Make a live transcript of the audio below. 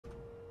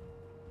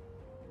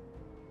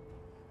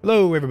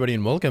Hello everybody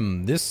and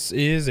welcome. This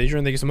is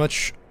Adrian. Thank you so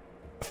much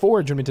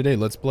for joining me today.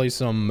 Let's play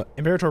some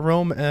Imperator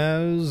Rome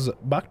as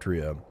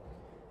Bactria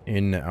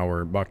in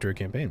our Bactria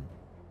campaign.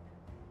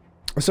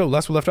 So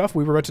last we left off,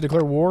 we were about to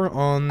declare war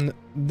on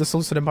the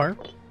Seleucid Empire.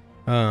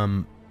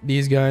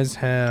 These guys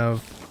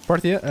have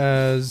Parthia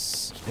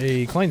as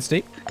a client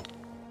state.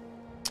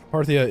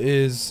 Parthia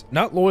is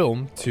not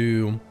loyal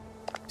to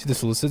the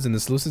Seleucids, and the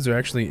Seleucids are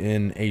actually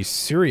in a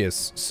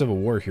serious civil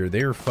war here.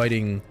 They are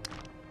fighting...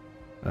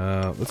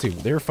 let's see,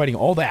 they're fighting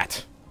all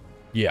that.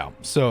 Yeah,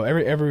 so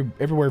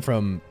everywhere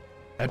from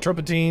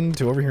Atropatene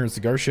to over here in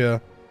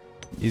Sagartia,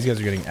 these guys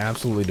are getting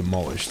absolutely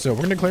demolished. So we're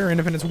going to declare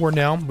independence war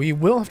now. We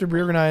will have to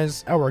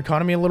reorganize our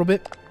economy a little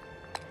bit,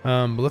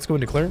 but let's go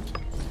and declare.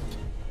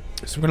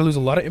 So we're going to lose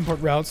a lot of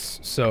import routes.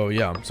 So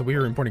yeah, so we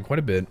are importing quite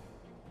a bit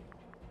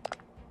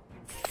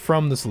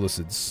from the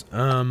Seleucids.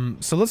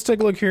 So let's take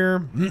a look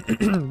here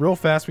real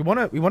fast. We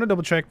want to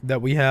double check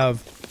that we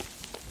have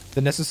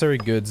the necessary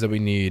goods that we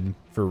need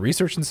for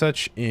research and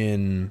such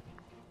in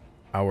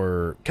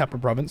our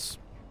capital province.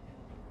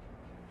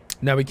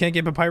 Now we can't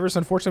get papyrus,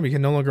 unfortunately. We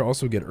can no longer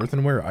also get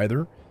earthenware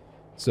either.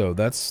 So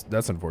that's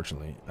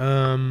unfortunately.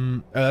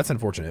 That's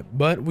unfortunate.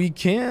 But we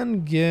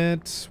can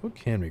get, what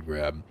can we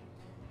grab?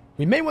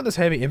 We may want this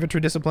heavy infantry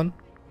discipline.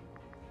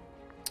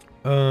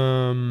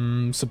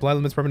 Supply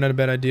limit's probably not a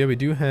bad idea. We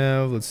do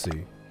have, let's see.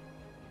 We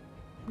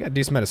got a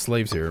decent amount of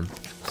slaves here.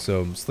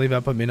 So slave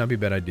output may not be a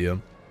bad idea.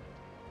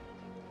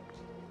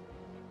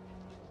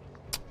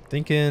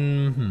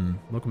 Thinking,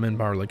 local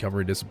manpower, like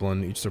cavalry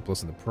discipline, each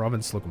surplus in the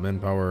province, local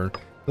manpower.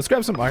 Let's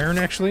grab some iron,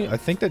 actually. I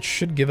think that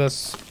should give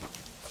us...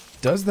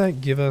 Does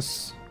that give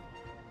us...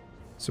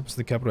 surplus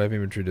in the capital, heavy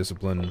infantry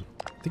discipline?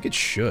 I think it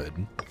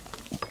should.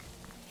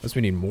 Unless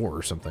we need more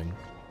or something.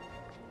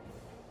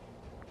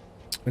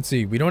 Let's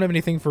see, we don't have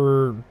anything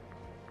for...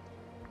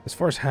 As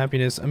far as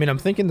happiness, I mean, I'm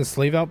thinking the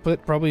slave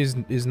output probably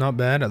is not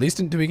bad. At least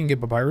until we can get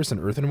papyrus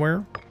and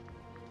earthenware.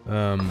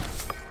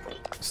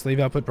 Slave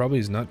output probably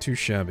is not too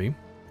shabby.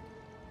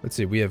 Let's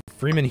see, we have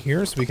freemen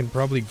here, so we can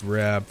probably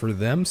grab for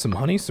them some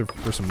honey, so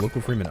for some local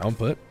freeman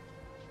output.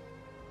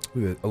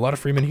 We have a lot of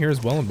freemen here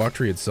as well in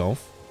Bactria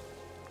itself.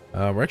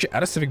 We're actually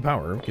out of civic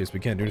power. Okay, so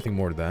we can't do anything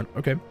more to that.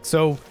 Okay,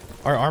 so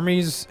our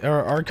armies,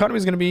 our economy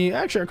is going to be,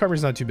 actually our economy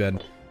is not too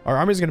bad. Our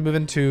army is going to move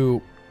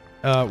into,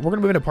 we're going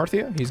to move into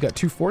Parthia. He's got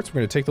 2 forts. We're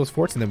going to take those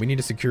forts, and then we need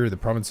to secure the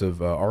province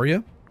of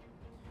Aria,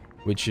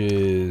 which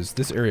is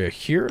this area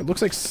here. It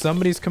looks like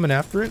somebody's coming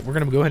after it. We're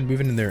going to go ahead and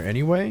move in there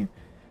anyway.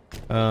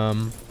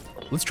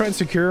 Let's try and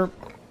secure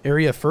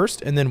area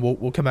first, and then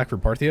we'll come back for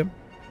Parthia.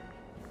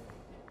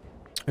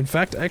 In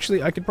fact,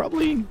 actually, I could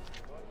probably...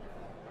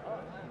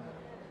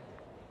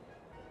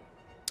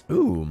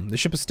 Ooh, the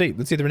ship of state.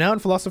 Let's see. The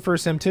renowned philosopher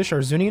Samtish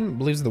Arzunian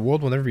believes that the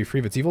world will never be free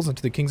of its evils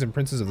until the kings and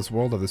princes of this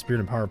world have the spirit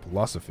and power of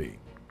philosophy.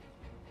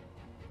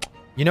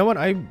 You know what?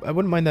 I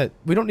wouldn't mind that.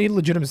 We don't need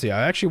legitimacy.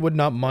 I actually would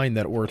not mind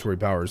that oratory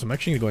power, so I'm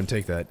actually going to go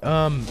ahead and take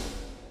that.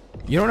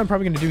 You know what I'm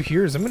probably going to do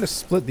here is I'm going to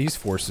split these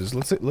forces.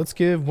 Let's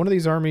give one of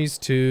these armies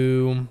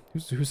to...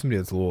 Who's somebody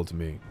that's loyal to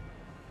me?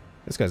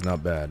 This guy's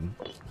not bad.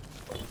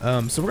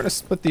 So we're going to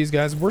split these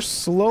guys. We're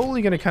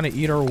slowly going to kind of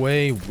eat our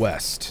way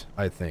west,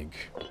 I think.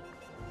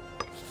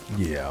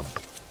 Yeah.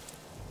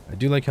 I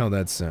do like how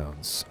that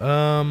sounds.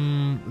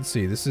 Let's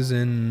see. This is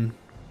in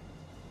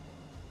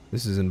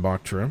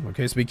Bactria.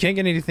 Okay, so we can't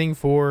get anything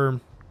for...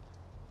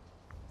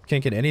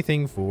 Can't get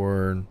anything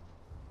for...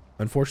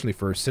 Unfortunately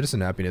for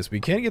citizen happiness.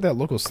 We can't get that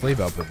local slave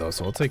output though,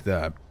 so I'll take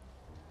that.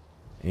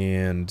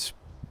 And...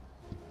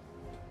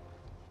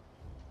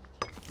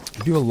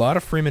 we do a lot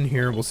of freemen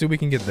here. We'll see if we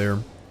can get there.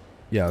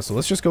 Yeah, so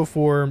let's just go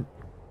for...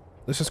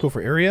 Let's just go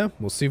for area.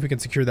 We'll see if we can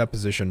secure that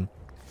position.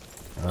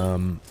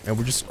 And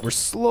we're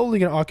slowly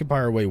going to occupy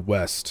our way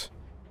west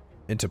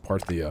into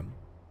Parthia.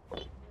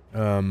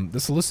 The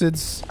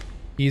Seleucids,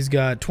 he's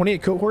got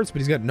 28 cohorts, but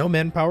he's got no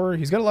manpower.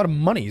 He's got a lot of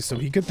money, so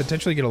he could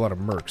potentially get a lot of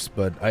mercs,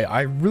 but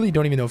I really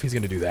don't even know if he's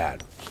going to do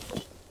that.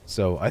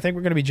 So I think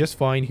we're going to be just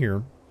fine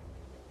here.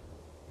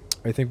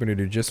 I think we're going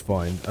to do just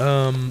fine.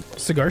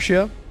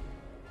 Sagartia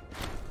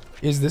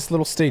is this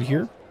little state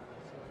here.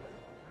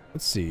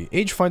 Let's see.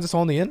 Age finds us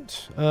all in the end.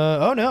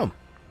 Oh no.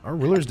 Our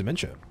ruler's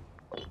dementia.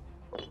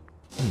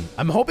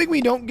 I'm hoping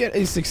we don't get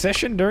a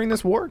succession during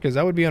this war, because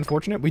that would be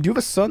unfortunate. We do have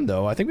a son,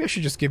 though. I think we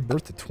should just give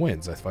birth to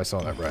twins, if I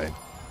saw that right.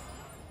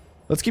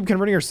 Let's keep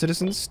converting our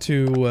citizens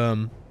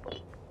to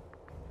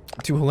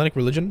Hellenic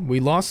religion. We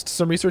lost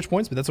some research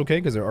points, but that's okay,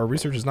 because our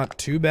research is not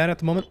too bad at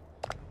the moment.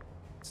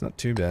 It's not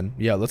too bad.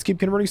 Yeah, let's keep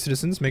converting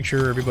citizens. Make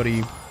sure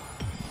everybody,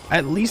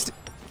 at least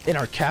in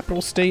our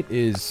capital state,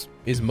 is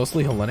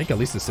mostly Hellenic. At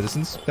least the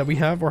citizens that we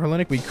have are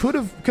Hellenic. We could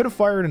have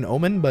fired an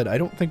omen, but I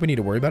don't think we need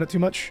to worry about it too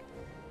much.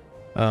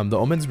 The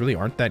omens really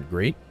aren't that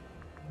great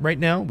right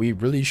now. We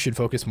really should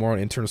focus more on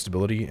internal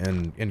stability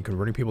and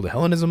converting people to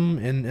Hellenism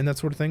and that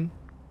sort of thing.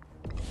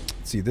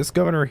 Let's see, this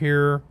governor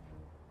here,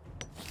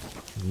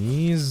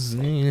 he's...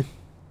 We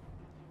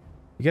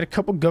got a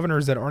couple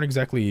governors that aren't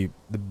exactly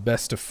the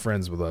best of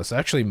friends with us.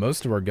 Actually,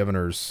 most of our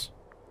governors...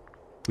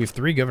 We have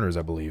 3 governors,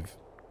 I believe.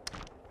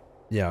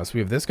 Yeah, so we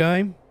have this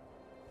guy.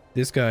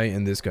 this guy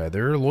and this guy.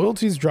 Their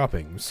loyalty's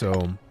dropping,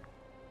 so...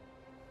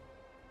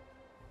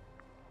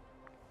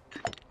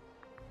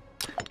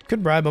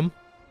 Could bribe them.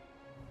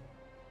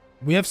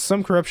 We have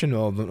some corruption,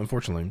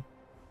 unfortunately.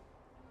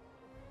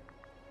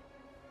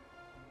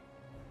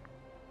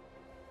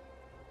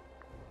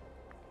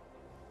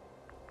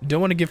 Don't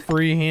want to give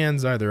free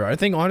hands either. I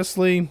think,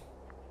 honestly,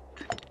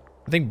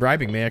 I think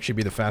bribing may actually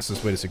be the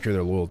fastest way to secure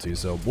their loyalty.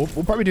 So we'll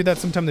probably do that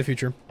sometime in the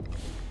future.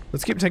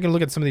 Let's keep taking a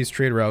look at some of these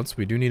trade routes.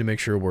 We do need to make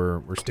sure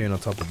we're staying on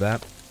top of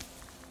that.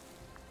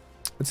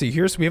 Let's see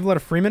here. So we have a lot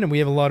of freemen and we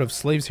have a lot of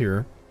slaves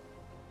here.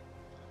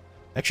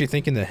 Actually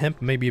thinking that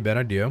hemp may be a bad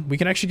idea. We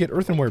can actually get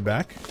earthenware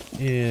back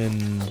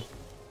in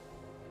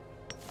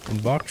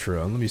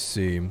Bactria. Let me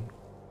see.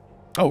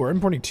 Oh, we're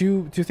importing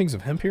two things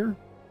of hemp here?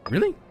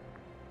 Really?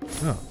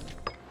 Oh.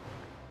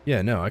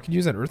 Yeah, no, I could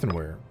use that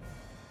earthenware.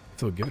 If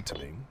they'll give it to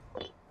me.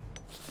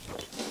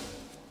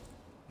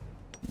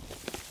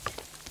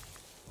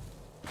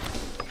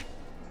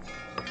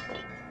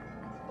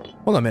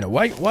 Hold on a minute.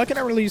 Why can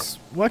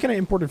I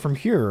import it from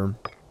here?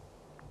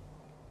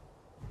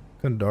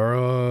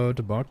 Gandhara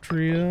to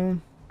Bactria.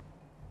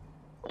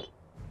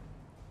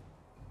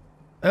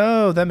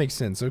 Oh, that makes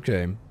sense.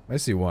 Okay. I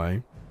see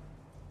why.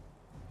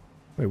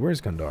 Wait,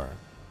 where's Gandhara?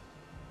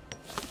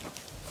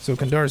 So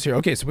Gandhara's here.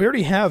 Okay, so we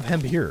already have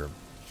hemp here.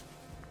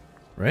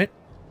 Right?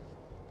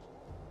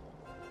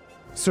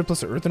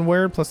 Surplus of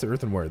earthenware plus the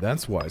earthenware.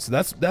 That's why. So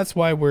that's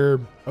why we're...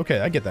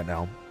 Okay, I get that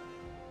now.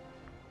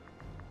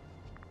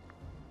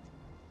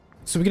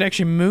 So we can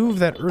actually move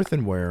that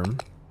earthenware.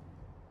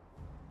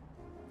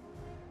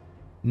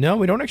 No,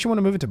 we don't actually want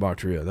to move it to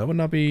Bactria. That would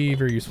not be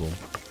very useful.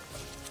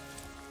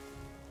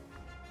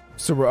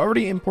 So we're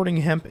already importing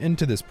hemp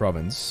into this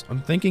province.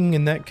 I'm thinking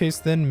in that case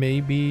then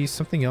maybe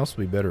something else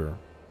would be better.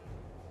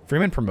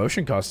 Freeman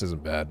promotion cost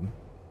isn't bad.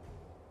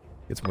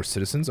 Gets more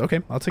citizens. Okay,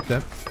 I'll take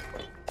that.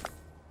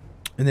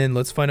 And then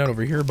let's find out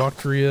over here,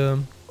 Bactria.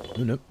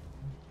 Oh, nope.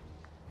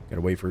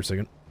 Gotta wait for a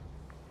second.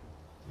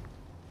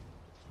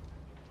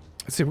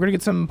 Let's see, we're gonna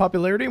get some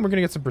popularity and we're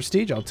gonna get some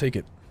prestige. I'll take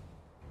it.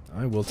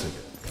 I will take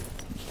it.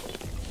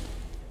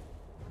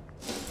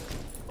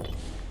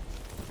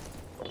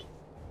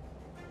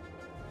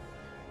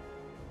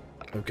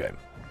 Okay.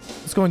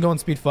 Let's go on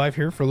speed 5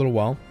 here for a little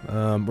while.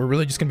 We're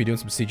really just gonna be doing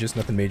some sieges,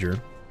 nothing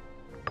major.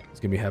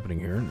 It's gonna be happening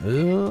here.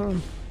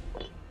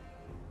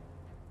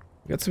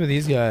 Got some of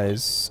these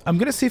guys. I'm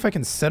gonna see if I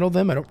can settle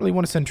them. I don't really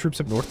want to send troops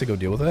up north to go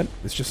deal with that.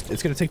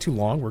 It's gonna take too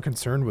long. We're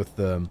concerned with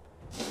the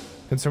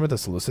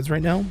solicits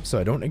right now, so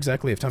I don't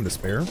exactly have time to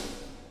spare.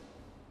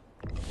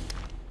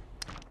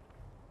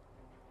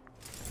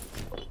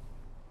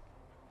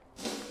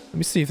 Let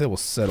me see if they will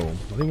settle.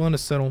 Do they want to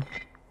settle?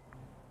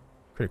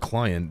 Create a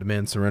client,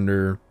 demand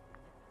surrender.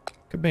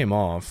 Could pay him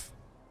off.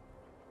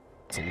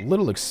 It's a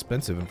little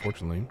expensive,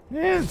 unfortunately.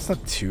 Yeah, it's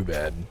not too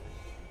bad.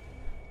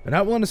 They're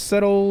not willing to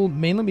settle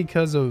mainly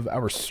because of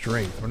our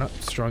strength. We're not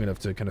strong enough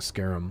to kind of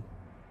scare them.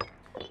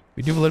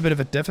 We do have a little bit of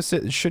a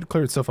deficit. It should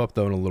clear itself up,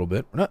 though, in a little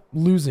bit. We're not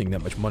losing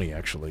that much money,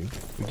 actually.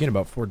 We gain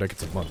about 4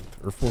 ducats a month,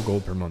 or 4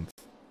 gold per month.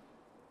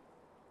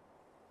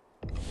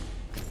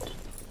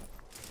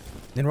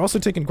 And we're also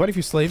taking quite a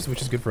few slaves,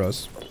 which is good for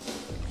us.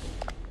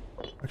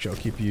 Actually,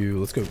 I'll keep you...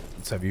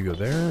 Let's have you go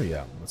there.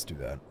 Yeah, let's do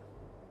that.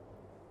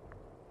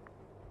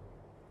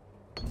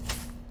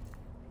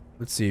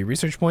 Let's see.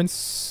 Research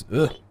points.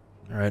 Ugh.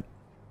 Alright.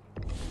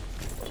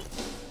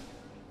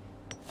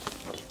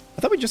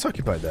 I thought we just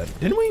occupied that.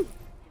 Didn't we? I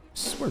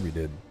swear we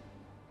did.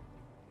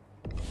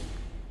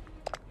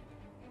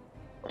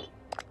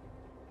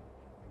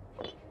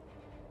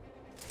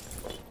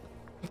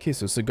 Okay,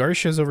 so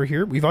Sagartia's over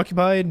here. We've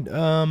occupied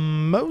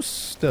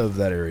most of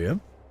that area.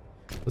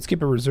 Let's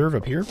keep a reserve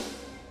up here.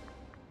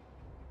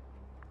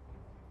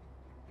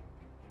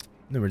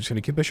 Then we're just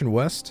going to keep pushing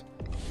west.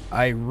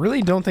 I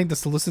really don't think the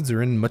solicits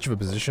are in much of a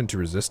position to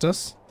resist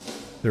us.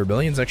 The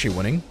rebellion's actually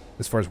winning,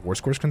 as far as war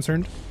score is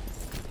concerned.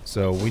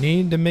 So we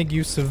need to make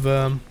use of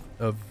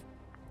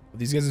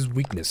these guys'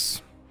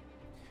 weakness.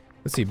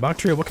 Let's see,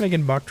 Bactria. What can I get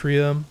in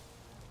Bactria?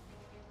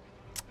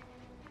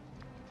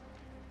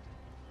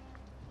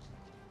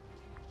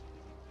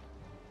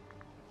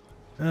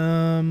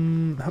 How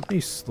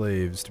many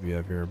slaves do we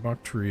have here?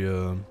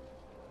 Bactria. We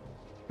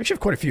actually have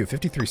quite a few.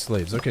 53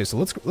 slaves. Okay, so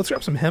let's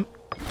grab some hemp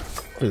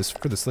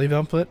for the slave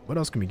output. What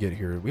else can we get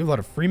here? We have a lot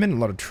of freemen, a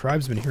lot of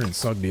tribesmen here in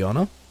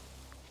Sogdiana.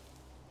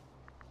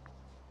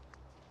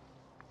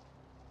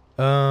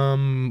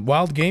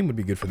 Wild game would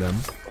be good for them.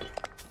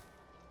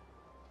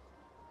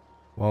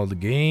 Wild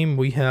game,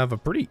 we have a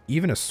pretty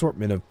even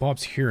assortment of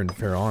pops here in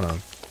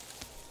Ariana.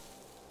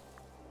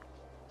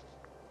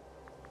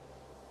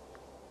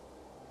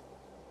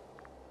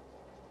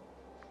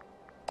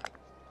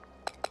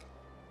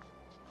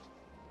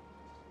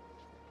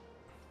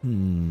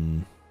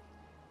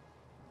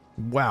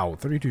 Wow,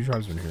 32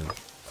 tribesmen here.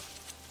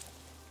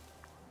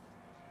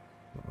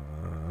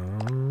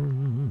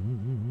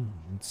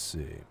 Let's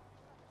see.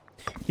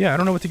 Yeah, I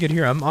don't know what to get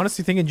here. I'm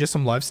honestly thinking just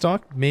some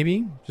livestock,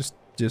 maybe.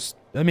 Just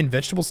I mean,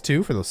 vegetables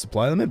too for the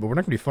supply limit, but we're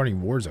not going to be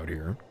fighting wars out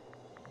here.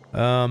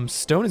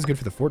 Stone is good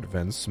for the fort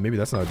defense, so maybe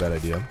that's not a bad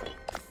idea.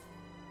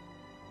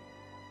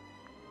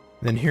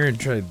 And then here in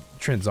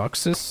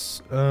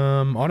Transoxus,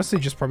 honestly,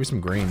 just probably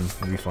some grain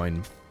would be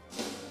fine.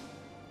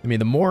 I mean,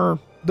 the more...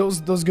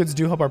 Those goods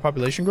do help our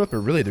population growth, but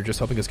really they're just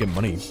helping us get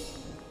money.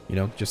 You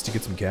know, just to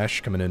get some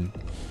cash coming in.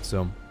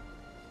 So,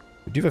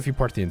 we do have a few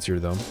Parthians here,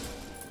 though.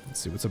 Let's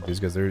see, what's up with these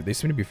guys? They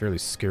seem to be fairly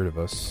scared of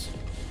us.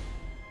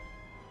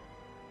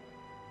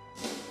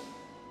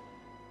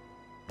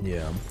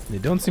 Yeah, they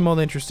don't seem all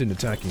that interested in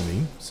attacking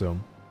me, so...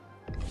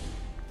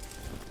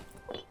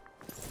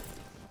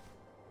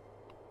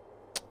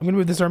 I'm going to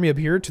move this army up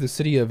here to the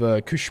city of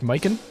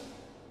Kushmaiken.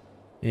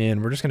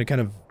 And we're just going to kind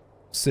of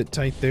sit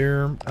tight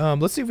there.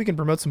 Let's see if we can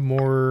promote some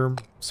more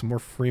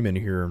freemen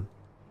here.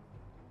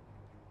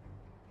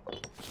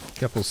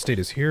 Capital state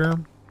is here.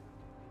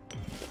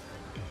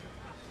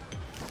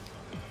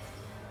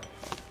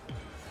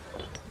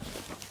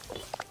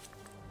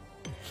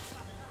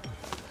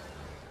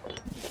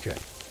 Okay.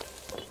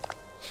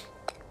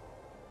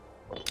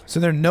 So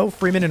there are no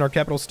freemen in our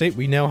capital state.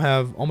 We now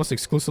have almost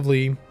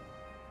exclusively...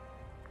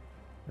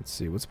 Let's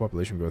see, what's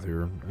population growth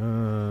here?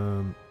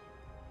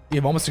 We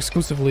have almost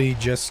exclusively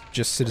just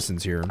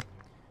citizens here.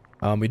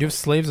 We do have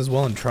slaves as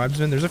well and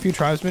tribesmen. There's a few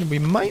tribesmen. We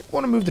might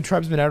want to move the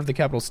tribesmen out of the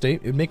capital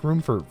state. It would make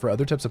room for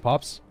other types of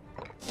pops.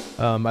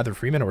 Either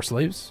freemen or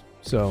slaves.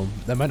 So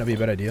that might not be a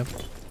bad idea.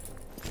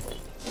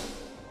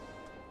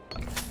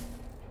 Let's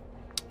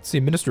see,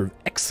 Minister of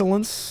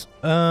Excellence.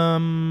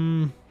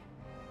 Yeah,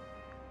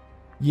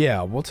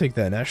 we'll take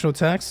that. National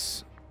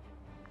tax.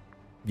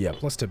 Yeah,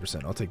 plus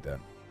 10%. I'll take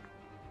that.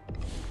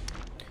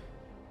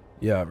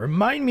 Yeah,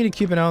 remind me to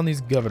keep an eye on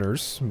these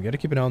governors. We gotta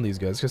keep an eye on these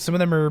guys, because some of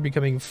them are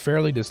becoming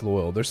fairly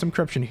disloyal. There's some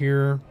corruption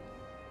here.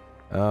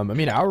 I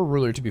mean, our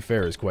ruler, to be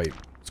fair, is quite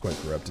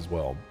corrupt as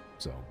well,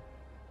 so...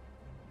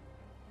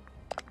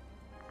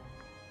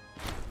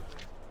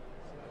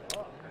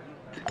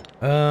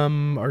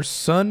 Our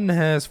son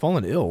has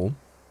fallen ill.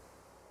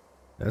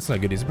 That's not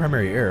good. He's a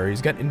primary heir.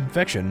 He's got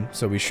infection,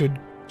 so we should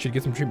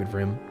get some treatment for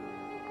him.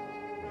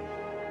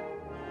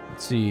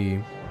 Let's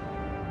see...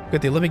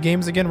 Got the Olympic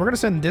Games again. We're going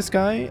to send this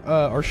guy,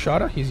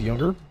 Arshada. He's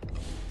younger.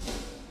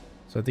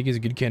 So I think he's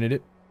a good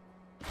candidate.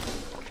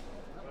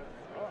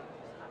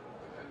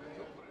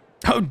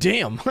 Oh,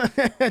 damn.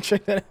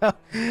 Check that out.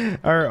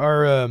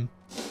 Our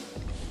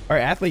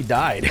athlete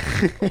died.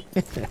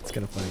 That's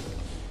kind of funny.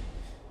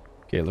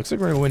 Okay, looks like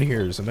we're going to win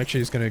here. So I'm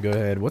actually just going to go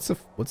ahead. What's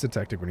the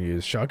tactic we're going to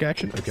use? Shock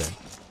action? Okay.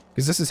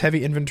 Because this is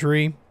heavy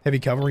infantry, heavy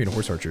cavalry, and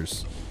horse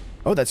archers.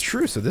 Oh, that's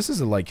true. So this is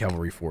a light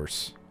cavalry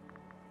force.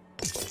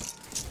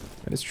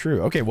 That is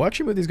true. Okay, we'll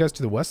actually move these guys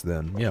to the west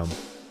then. Yeah.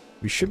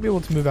 We should be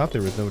able to move out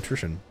there with no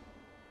attrition.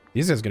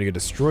 These guys are going to get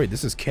destroyed.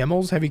 This is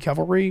camels, heavy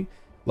cavalry,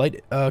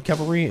 light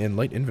cavalry, and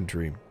light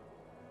infantry.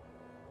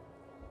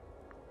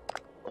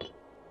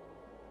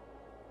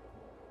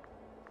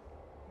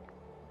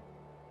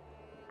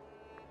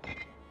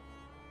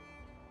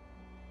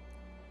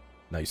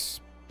 Nice.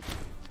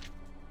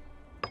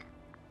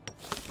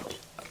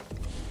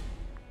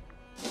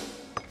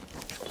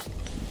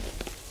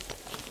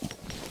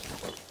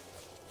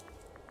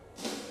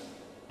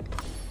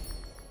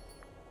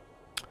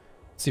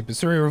 See,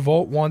 Bactriana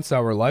Revolt wants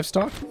our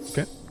livestock.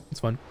 Okay, that's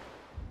fine.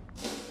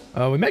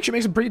 We may actually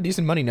make some pretty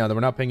decent money now that we're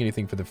not paying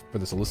anything for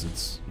the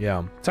solicits.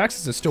 Yeah,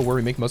 taxes is still where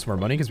we make most of our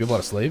money because we have a lot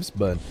of slaves,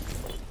 but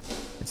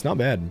it's not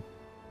bad.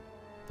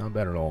 Not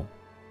bad at all.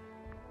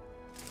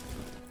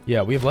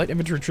 Yeah, we have light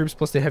infantry troops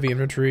plus the heavy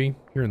infantry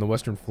here in the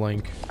western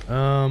flank.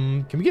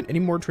 Can we get any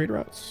more trade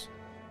routes?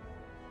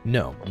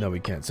 No, we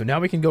can't. So now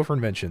we can go for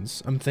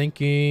inventions. I'm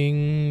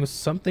thinking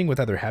something with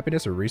either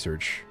happiness or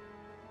research.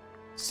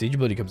 Siege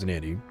ability comes in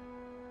handy.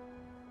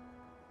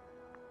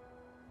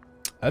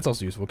 That's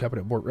also useful.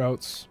 Capital port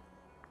routes.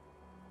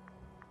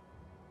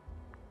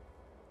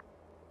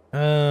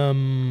 Let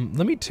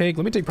me take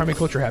primary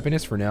culture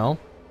happiness for now.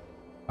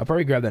 I'll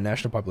probably grab that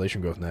national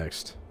population growth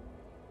next.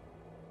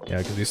 Yeah,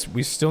 because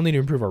we still need to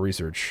improve our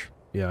research.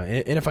 Yeah,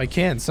 and if I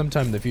can,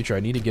 sometime in the future,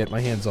 I need to get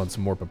my hands on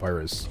some more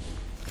papyrus.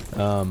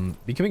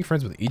 Becoming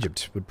friends with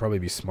Egypt would probably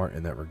be smart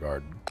in that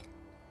regard.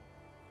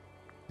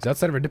 It's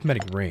outside of our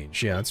diplomatic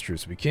range. Yeah, that's true.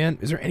 So we can't...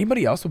 Is there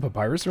anybody else with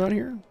papyrus around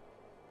here?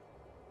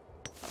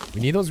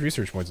 We need those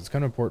research points. It's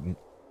kind of important.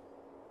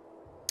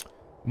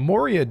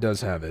 Moria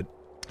does have it.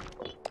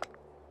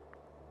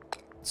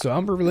 So I'm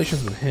in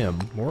relations with him.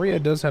 Moria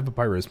does have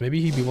papyrus.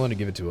 Maybe he'd be willing to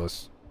give it to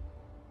us.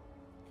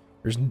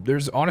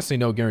 There's honestly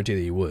no guarantee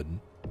that he would.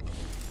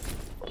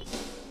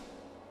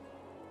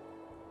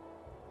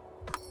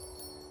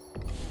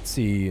 Let's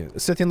see.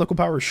 Scythian local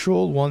power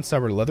Shul wants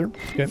our leather.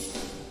 Okay.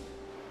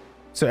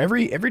 So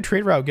every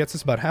trade route gets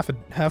us about half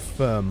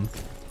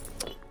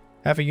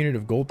a unit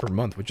of gold per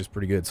month, which is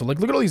pretty good. So like,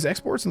 look at all these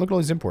exports and look at all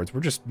these imports.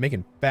 We're just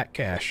making fat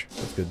cash.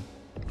 That's good.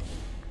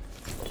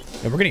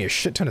 And we're getting a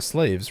shit ton of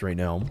slaves right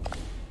now.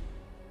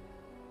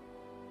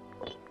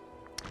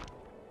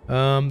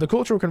 The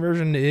cultural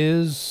conversion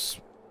is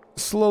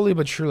slowly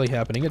but surely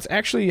happening. It's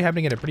actually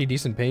happening at a pretty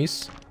decent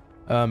pace.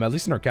 At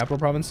least in our capital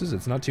provinces,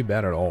 it's not too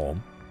bad at all.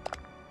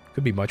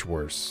 Could be much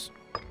worse.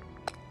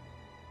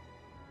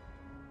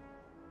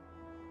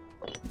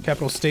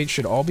 Capital state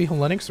should all be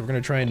Hellenic, so we're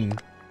going to try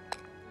and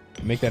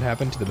make that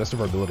happen to the best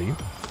of our ability.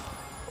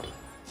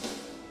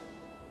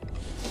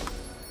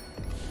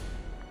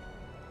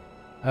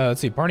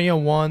 Let's see.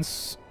 Parnia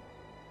wants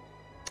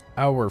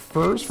our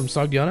furs from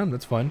Sogdiana.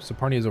 That's fine. So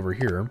Parnia's over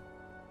here.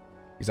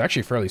 He's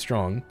actually fairly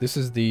strong. This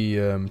is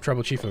the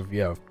tribal chief of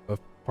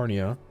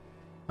Parnia.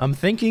 I'm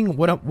thinking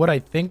what I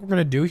think we're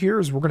gonna do here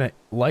is we're gonna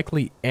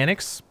likely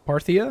annex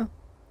Parthia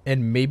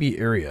and maybe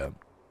Area,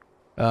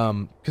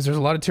 because there's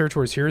a lot of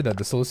territories here that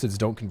the Seleucids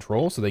don't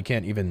control, so they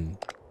can't even,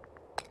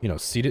 you know,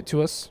 cede it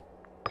to us.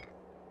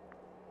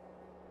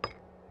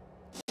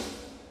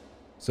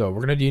 So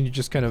we're gonna need to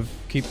just kind of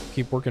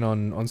keep working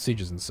on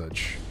sieges and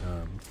such.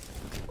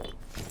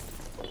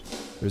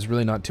 There's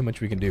really not too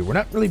much we can do. We're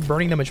not really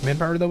burning that much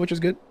manpower though, which is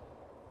good.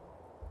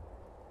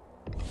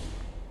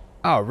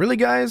 Oh, really,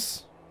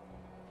 guys?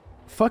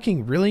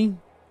 Fucking really?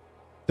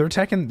 They're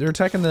attacking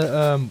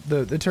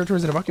the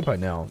territories that I've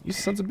occupied now. You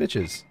sons of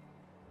bitches.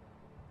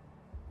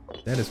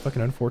 That is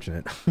fucking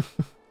unfortunate.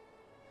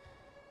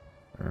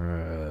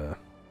 Let's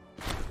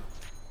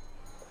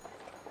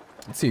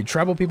see.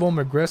 Tribal people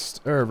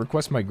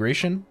request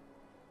migration.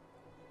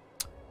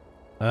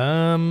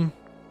 I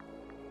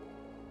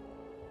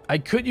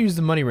could use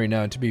the money right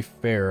now, to be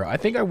fair. I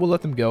think I will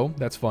let them go.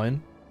 That's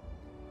fine.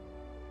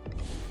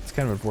 It's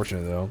kind of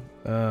unfortunate, though.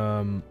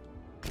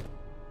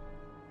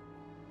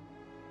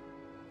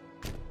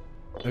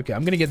 Okay,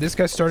 I'm going to get this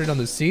guy started on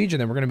the siege,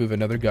 and then we're going to move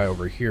another guy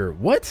over here.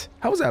 What?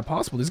 How is that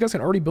possible? These guys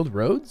can already build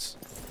roads?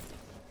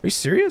 Are you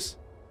serious?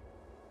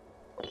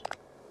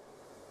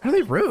 How do they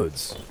have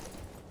roads?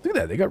 Look at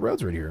that. They got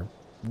roads right here.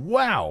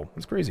 Wow.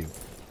 That's crazy.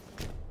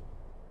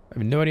 I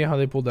have no idea how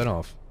they pulled that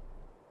off.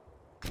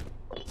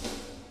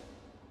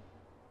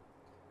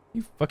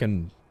 You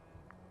fucking...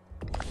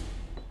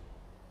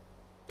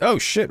 Oh,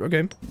 shit.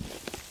 Okay.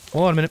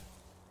 Hold on a minute.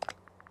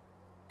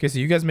 Okay, so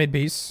you guys made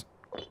peace.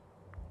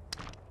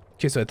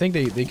 Okay, so I think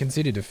they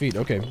conceded defeat.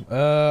 Okay.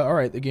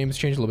 Alright. The game's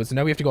changed a little bit. So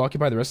now we have to go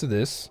occupy the rest of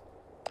this.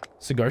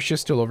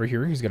 Sigarshia's still over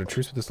here. He's got a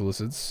truce with the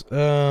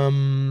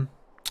Seleucids.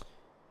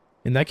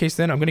 In that case,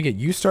 then, I'm going to get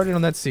you started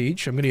on that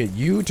siege. I'm going to get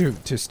you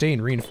to stay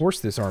and reinforce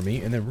this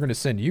army. And then we're going to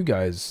send you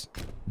guys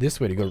this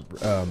way to go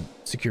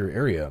secure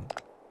area.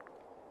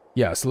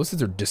 Yeah,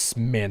 Seleucids are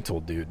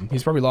dismantled, dude.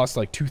 He's probably lost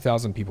like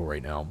 2,000 people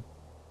right now.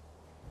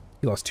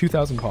 He lost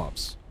 2,000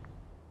 pops.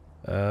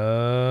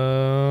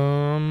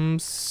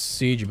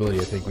 Siege ability,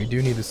 I think. We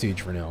do need the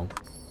siege for now.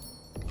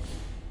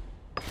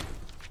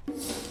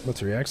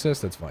 Military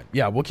access, that's fine.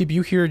 Yeah, we'll keep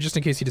you here just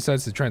in case he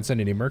decides to try and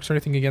send any mercs or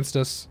anything against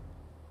us.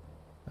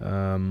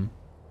 We'll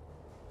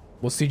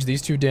siege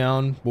these two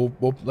down. We'll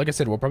like I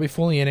said, we'll probably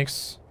fully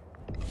annex.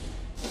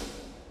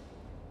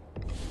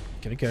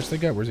 Can I catch that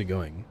guy? Where's he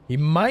going? He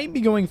might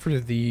be going for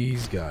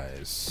these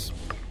guys.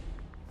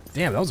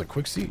 Damn, that was a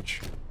quick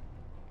siege.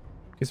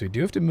 Okay, so we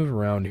do have to move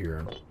around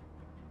here.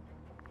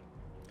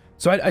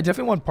 So I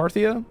definitely want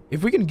Parthia.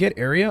 If we can get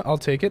area, I'll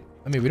take it.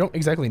 I mean, we don't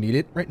exactly need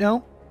it right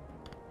now.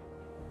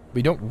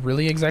 We don't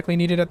really exactly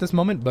need it at this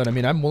moment, but I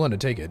mean, I'm willing to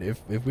take it.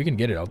 If we can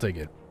get it, I'll take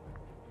it.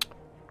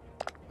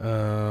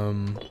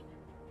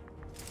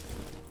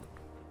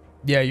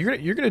 Yeah,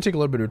 you're gonna take a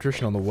little bit of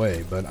attrition on the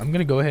way, but I'm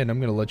gonna go ahead and I'm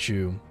gonna let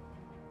you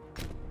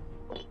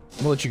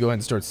go ahead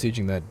and start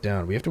sieging that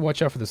down. We have to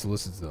watch out for the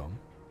Seleucids though.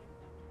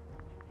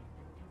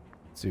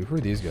 Let's see, who are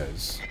these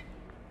guys?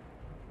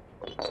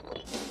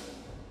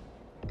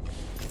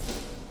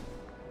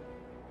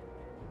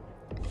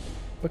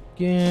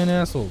 Fucking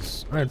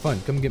assholes. Alright, fine,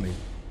 come get me.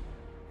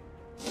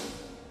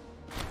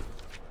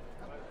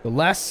 The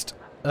last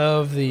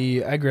of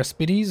the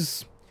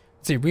Agraspides.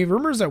 Let's see, we have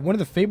rumors that one of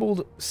the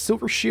fabled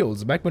silver shields,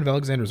 the backbone of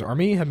Alexander's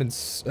army,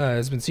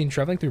 has been seen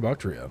traveling through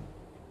Bactria.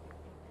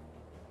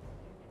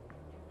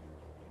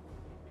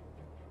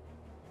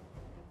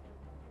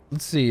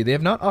 Let's see, they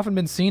have not often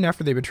been seen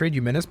after they betrayed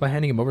Eumenes by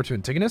handing him over to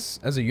Antigonus,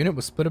 as a unit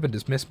was split up and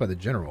dismissed by the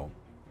general.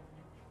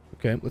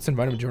 Okay, let's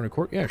invite him to join our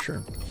court. Yeah,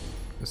 sure.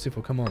 Let's see if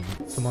he'll come on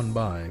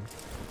by.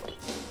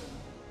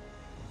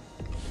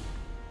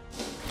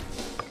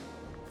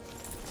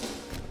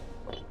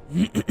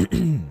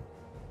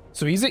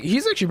 So he's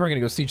actually probably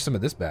gonna go siege some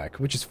of this back,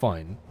 which is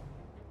fine,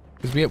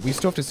 because we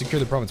still have to secure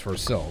the province for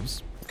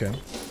ourselves. Okay.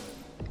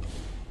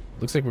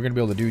 Looks like we're gonna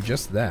be able to do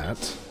just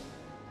that.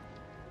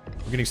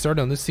 We're getting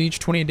started on this siege.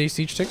 28-day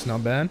siege ticks.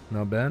 Not bad.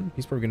 Not bad.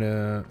 He's probably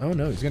gonna... Oh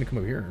no, he's gonna come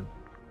over here.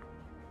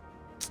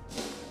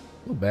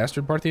 Little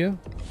bastard, Parthia.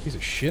 Piece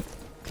of shit.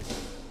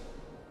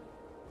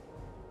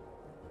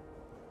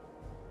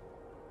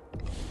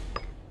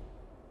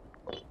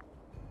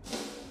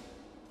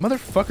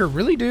 Motherfucker,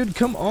 really, dude?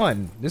 Come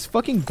on. This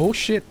fucking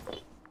bullshit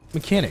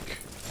mechanic.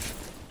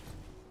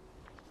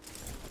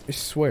 I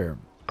swear.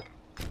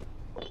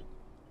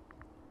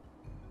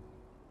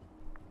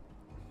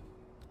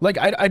 Like,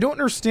 I don't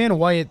understand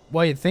why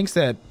it thinks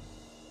that...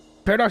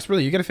 Paradox,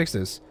 really, you gotta fix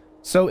this.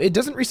 So, it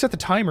doesn't reset the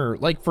timer.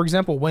 Like, for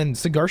example, when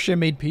Sigarshia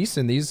made peace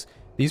and these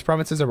these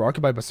provinces that were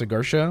occupied by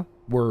Sagartia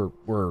were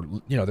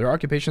you know, their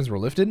occupations were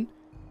lifted,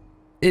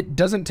 it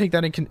doesn't take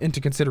that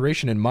into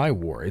consideration in my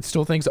war. It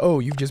still thinks, oh,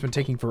 you've just been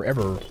taking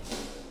forever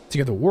to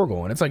get the war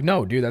going. It's like,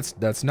 no, dude,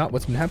 that's not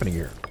what's been happening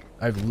here.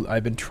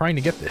 I've been trying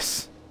to get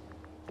this,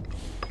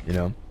 you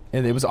know,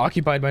 and it was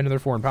occupied by another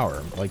foreign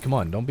power. Like, come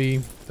on, don't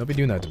be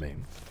doing that to me.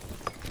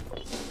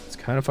 It's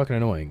kind of fucking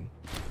annoying.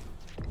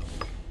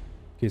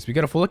 Okay, so we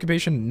got a full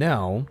occupation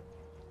now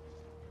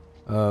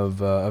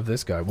of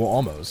this guy. Well,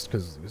 almost,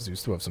 because we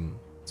still have some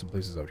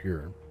places out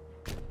here.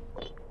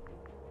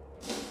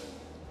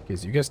 Okay,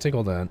 so you guys take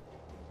all that.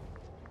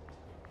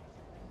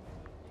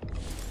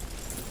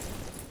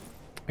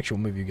 Actually,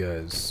 we'll move you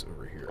guys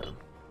over here.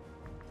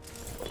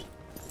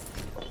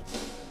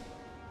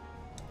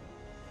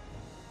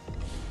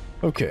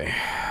 Okay,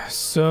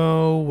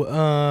 so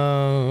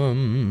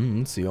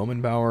let's see,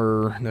 Omen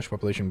power, national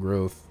population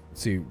growth.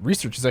 Let's see,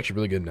 research is actually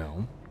really good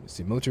now. Let's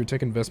see, military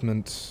tech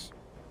investment.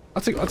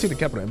 I'll take the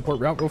capital import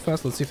route real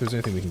fast. Let's see if there's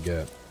anything we can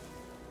get.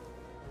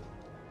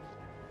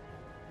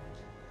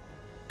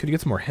 Could you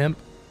get some more hemp?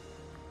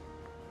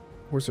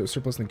 Horse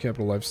surplus in the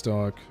capital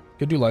livestock.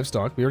 Could do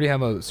livestock. We already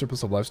have a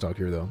surplus of livestock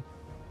here, though.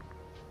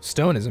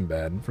 Stone isn't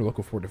bad for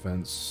local fort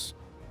defense.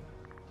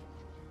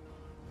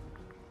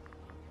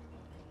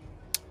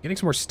 Getting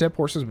some more steppe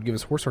horses would give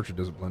us horse archer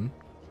discipline.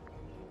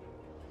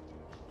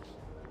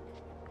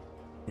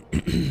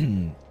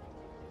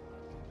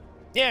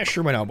 Yeah,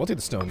 sure, why not? We'll take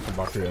the stone from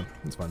Bactria.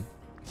 That's fine.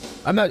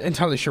 I'm not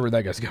entirely sure where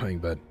that guy's going,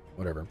 but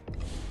whatever.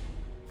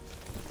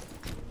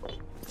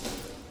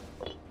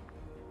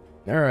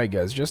 Alright,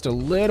 guys. Just a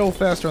little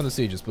faster on the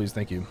sieges, please.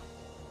 Thank you.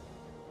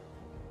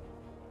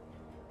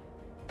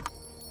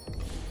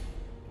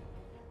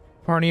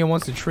 Parnia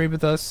wants to trade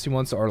with us. He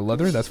wants our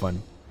leather. That's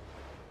fine.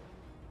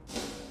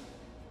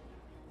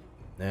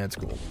 That's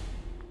cool.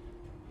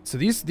 So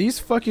these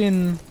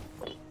fucking...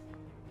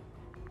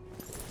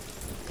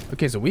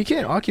 Okay, so we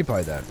can't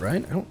occupy that,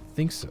 right? I don't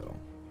think so.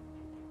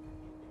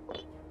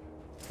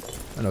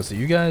 I know, so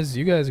you guys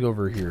go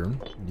over here.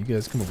 You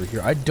guys come over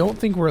here. I don't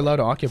think we're allowed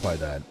to occupy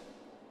that.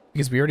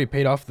 Because we already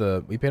paid off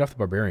the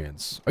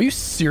barbarians. Are you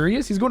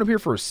serious? He's going up here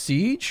for a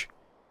siege?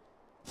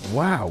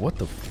 Wow, what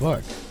the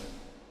fuck?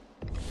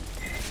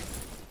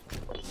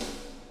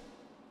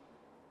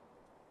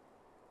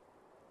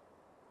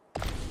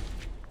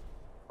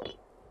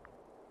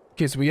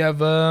 Okay, so we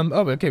have oh,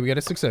 okay, we got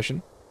a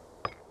succession.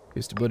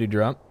 Okay, stability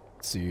drop.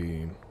 Let's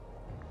see.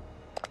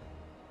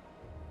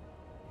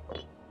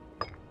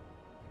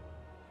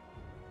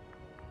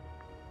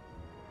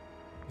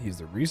 He's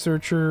the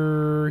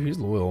researcher. He's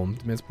loyal.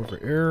 Demand support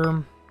for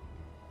air.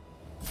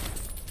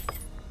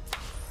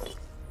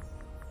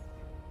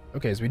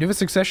 Okay, so we do have a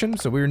succession.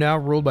 So we are now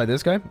ruled by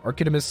this guy,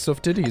 Archidamus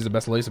Sufted. He's the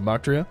Basileus of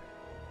Bactria.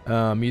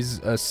 He's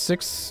a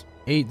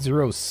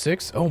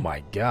 6806. Oh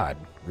my god.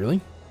 Really?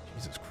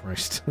 Jesus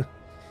Christ.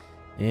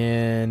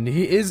 And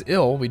he is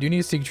ill. We do need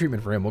to seek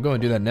treatment for him. We'll go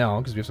and do that now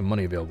because we have some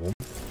money available.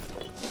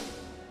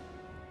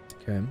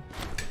 Okay.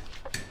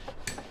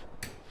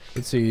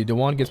 Let's see.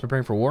 Dewan gets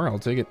preparing for war. I'll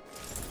take it.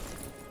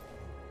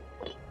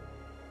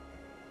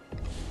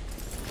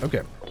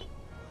 Okay.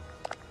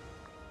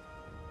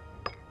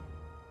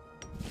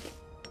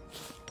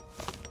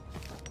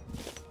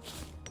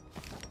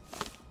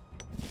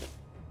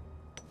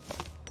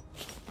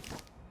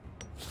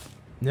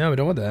 No, we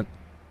don't want that.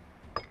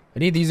 I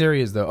need these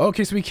areas, though.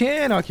 Okay, so we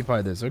can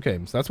occupy this. Okay,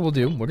 so that's what we'll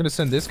do. We're going to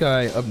send this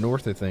guy up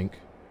north, I think.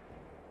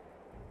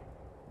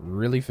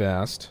 Really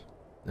fast.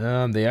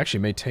 They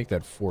actually may take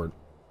that fort.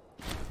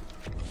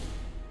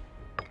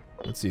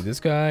 Let's see,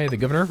 this guy, the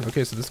governor.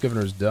 Okay, so this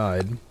governor's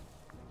died.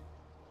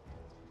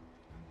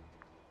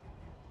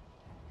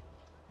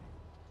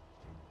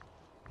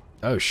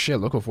 Oh, shit,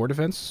 local fort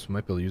defense?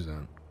 Might be able to use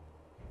that.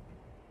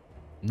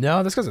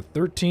 No, this guy's a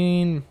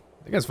 13...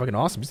 That guy's fucking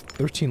awesome. He's a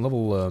 13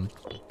 level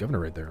governor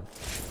right there.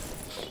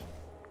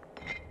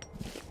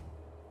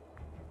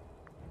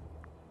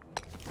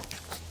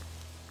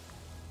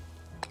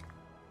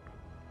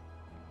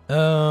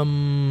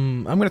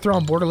 I'm gonna throw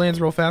on Borderlands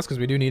real fast because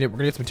we do need it. We're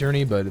gonna get some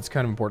tyranny, but it's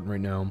kind of important right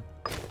now.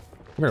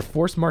 We're gonna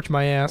force march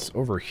my ass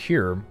over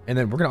here, and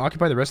then we're gonna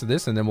occupy the rest of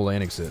this, and then we'll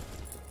annex it.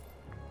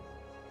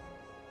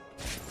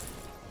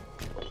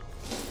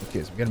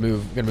 Okay, so we gotta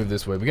move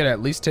this way. We gotta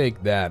at least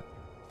take that.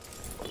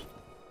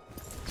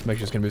 I'm actually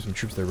just gonna move some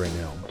troops there right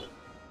now.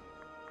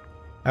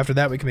 After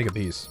that, we can make a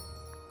peace.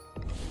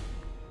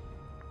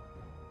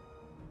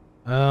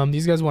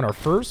 These guys want our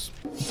furs.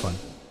 That's fun.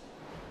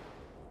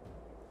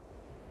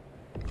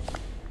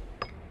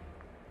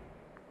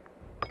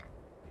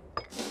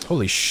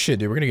 Holy shit,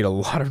 dude! We're gonna get a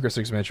lot of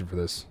aggressive expansion for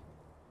this.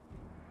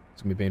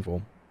 It's gonna be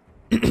painful,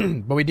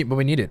 but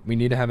we need it. We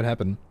need to have it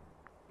happen.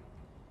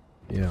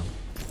 Yeah.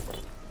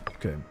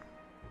 Okay.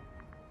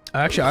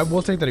 Actually, I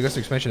will take that aggressive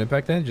expansion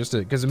impact then, just to,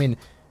 because I mean,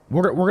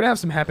 we're gonna have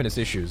some happiness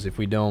issues if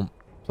we don't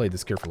play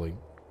this carefully.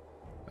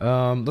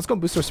 Let's go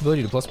boost our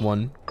stability to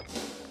 +1.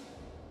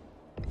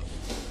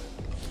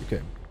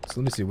 Okay. So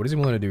let me see. What does he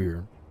want to do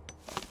here?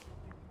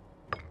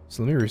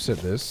 So let me reset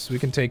this. We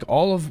can take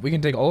all of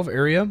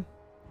area.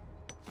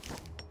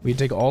 We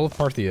take all of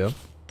Parthia.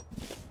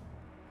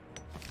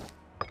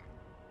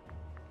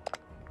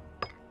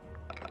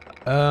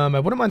 I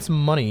wouldn't mind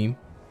some money.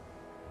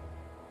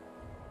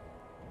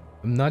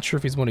 I'm not sure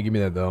if he's willing to give me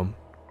that, though.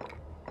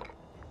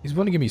 He's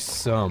willing to give me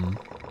some.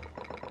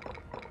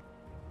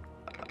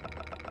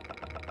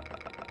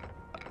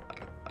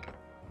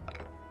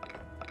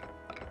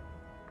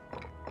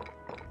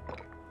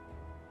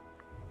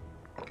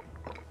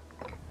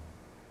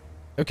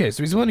 Okay,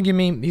 so he's willing to give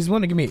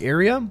me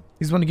area.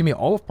 He's willing to give me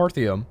all of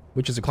Parthia,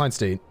 which is a client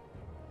state.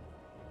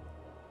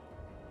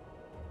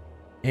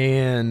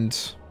 And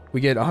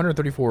we get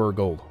 134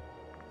 gold.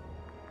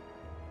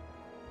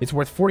 It's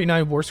worth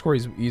 49 war score.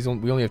 We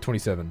only have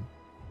 27.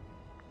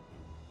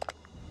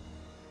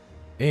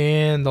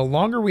 And the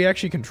longer we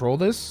actually control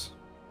this,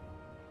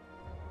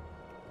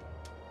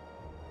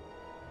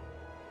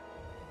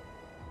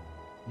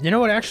 you know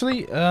what,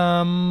 actually,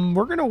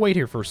 we're gonna wait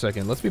here for a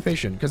second. Let's be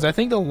patient, because I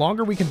think the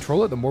longer we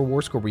control it, the more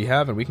war score we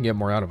have, and we can get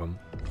more out of them,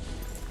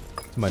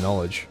 to my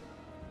knowledge.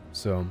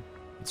 So,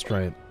 let's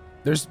try it.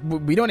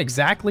 We don't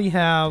exactly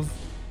have,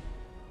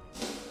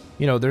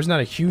 you know, there's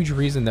not a huge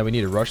reason that we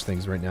need to rush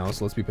things right now,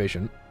 so let's be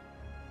patient.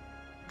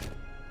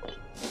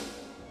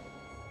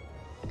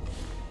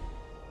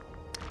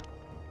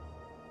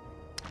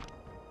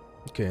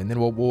 Okay, and then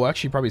we'll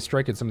actually probably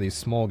strike at some of these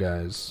small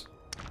guys.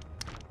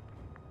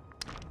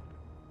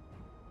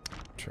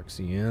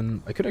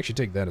 Trexian. I could actually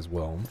take that as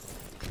well.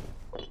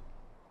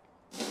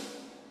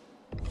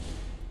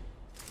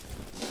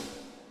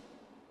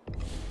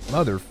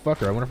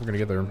 Motherfucker, I wonder if we're gonna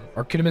get there.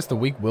 Archidamus the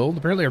weak-willed?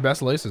 Apparently our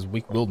Basileus is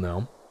weak-willed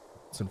now.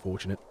 It's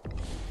unfortunate.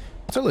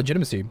 What's our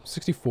legitimacy?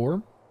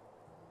 64?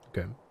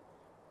 Okay.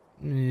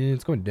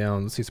 It's going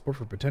down. Let's see, support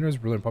for pretenders,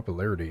 ruler, and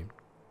popularity.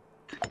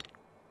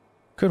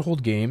 Could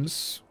hold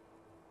games.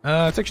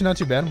 It's actually not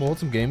too bad. We'll hold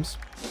some games.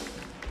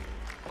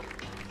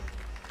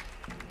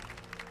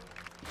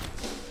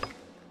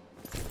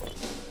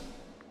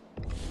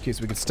 Okay,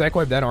 so we can stack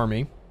wipe that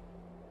army.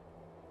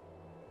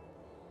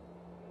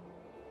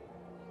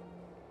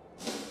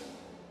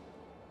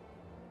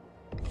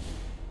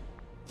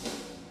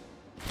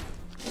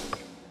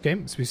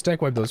 Okay, so we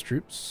stack wipe those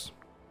troops.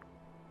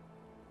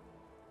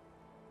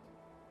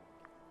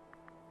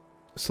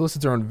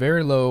 Solicits are on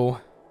very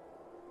low,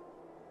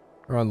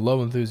 or on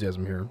low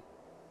enthusiasm here.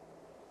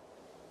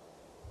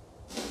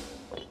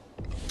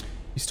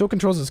 He still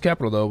controls his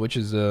capital though, which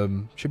is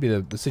should be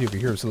the city over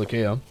here of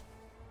Silicaea.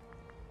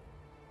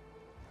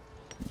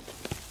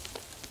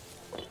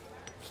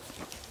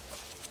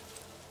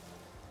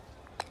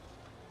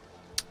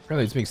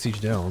 Apparently it's being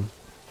sieged down.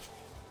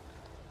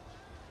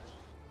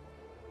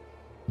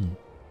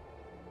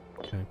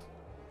 Okay.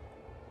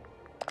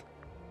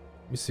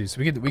 Let me see. So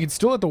we could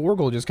still let the war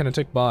goal just kind of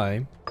tick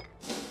by.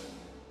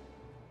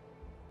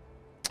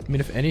 I mean,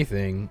 if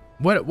anything,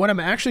 what I'm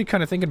actually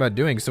kind of thinking about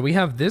doing. So we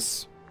have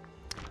this.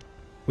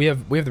 We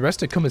have the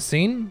rest of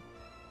Commissine.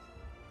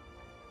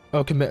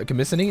 Oh,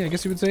 Commissini, I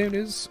guess you would say it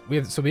is. We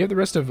have the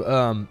rest of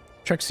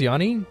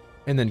Trexiani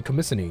and then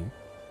Commissini.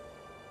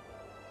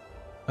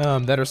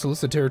 That are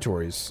solicit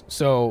territories.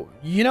 So,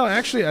 you know,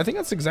 actually, I think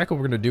that's exactly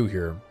what we're going to do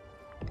here.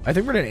 I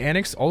think we're going to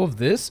annex all of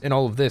this and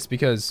all of this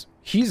because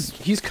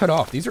he's cut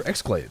off. These are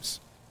exclaves,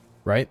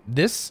 right?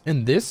 This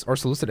and this are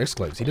solicit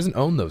exclaves. He doesn't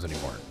own those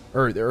anymore.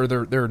 Or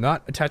they're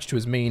not attached to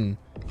his main,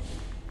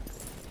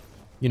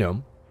 you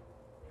know,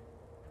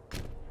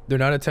 they're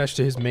not attached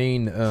to his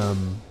main, I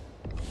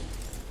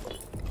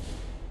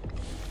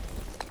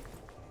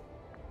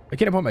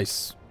can't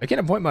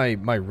appoint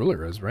my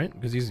ruler as, right?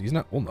 Because he's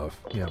not old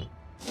enough. Yeah.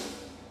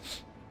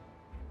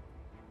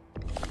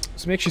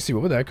 So let me actually see,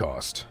 what would that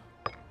cost?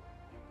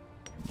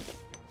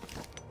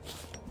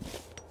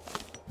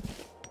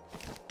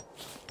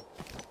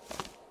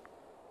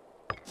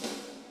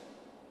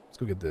 Let's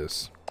go get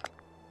this.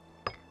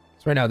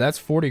 So right now that's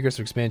 40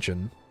 aggressive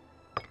expansion.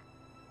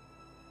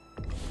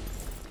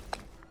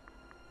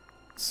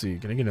 Let's see,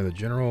 can I get another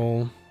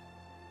general?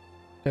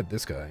 Got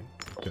this guy.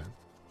 Okay.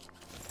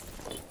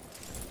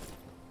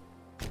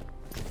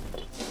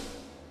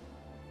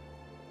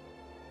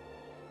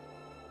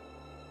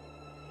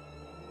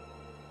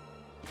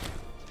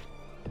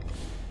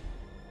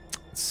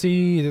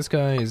 See, this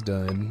guy is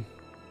done.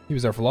 He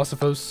was our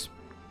Philosophos.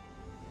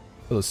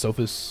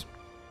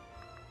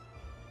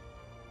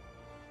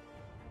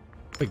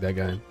 Like that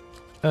guy.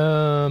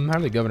 How are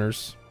the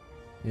governors?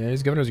 Yeah,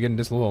 his governors are getting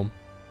disloyal.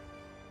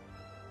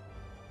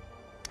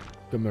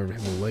 Governor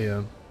of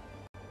Himalaya.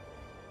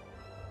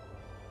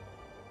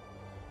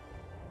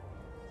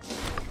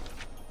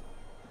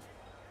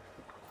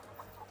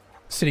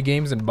 City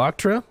Games in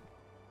Bactria.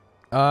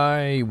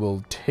 I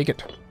will take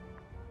it.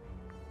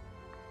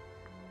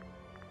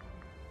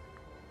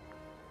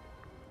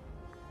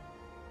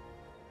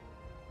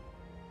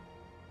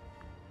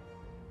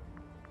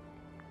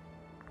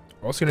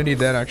 We're also gonna need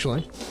that,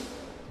 actually, to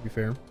be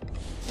fair.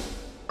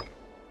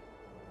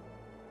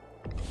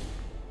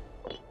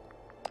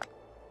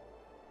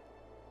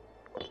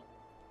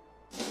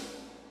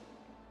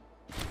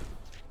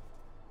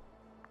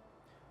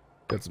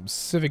 Got some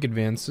civic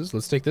advances.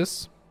 Let's take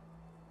this.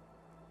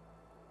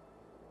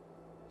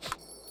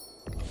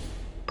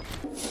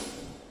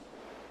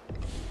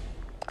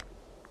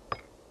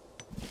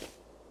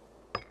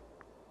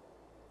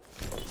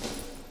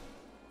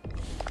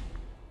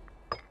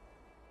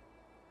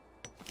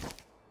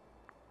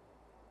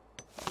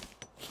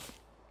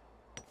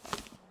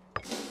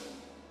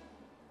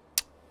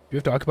 we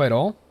have to occupy it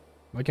all?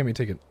 Why can't we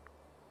take it?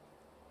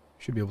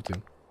 Should be able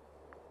to.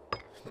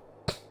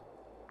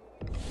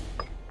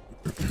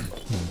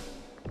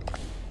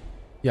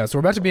 Yeah, so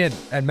we're about to be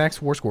at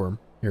max war score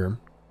here.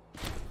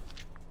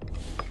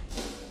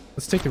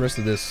 Let's take the rest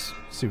of this.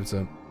 See what's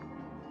up.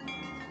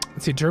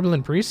 Let's see,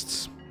 turbulent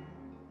priests.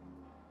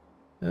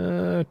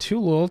 2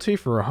 loyalty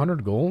for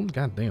 100 gold.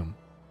 God damn.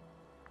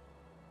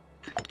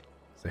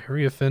 The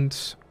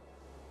Hierophant.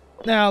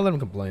 Nah, I'll let him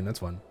complain. That's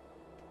fine.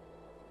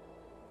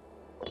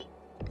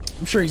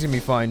 I'm sure he's gonna be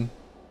fine.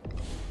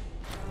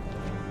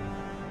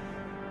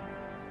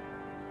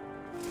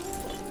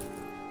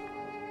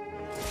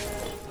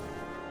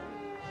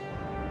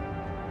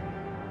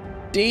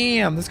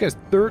 Damn, this guy's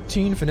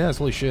 13 finesse.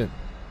 Holy shit.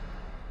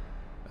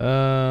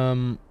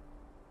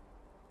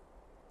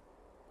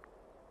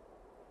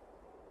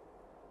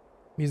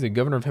 He's the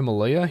governor of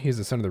Himalaya. He's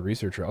the son of the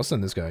researcher. I'll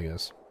send this guy, I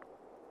guess.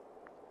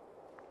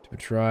 To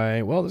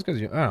try. Well, this guy's.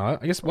 I don't know.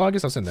 I guess. Well, I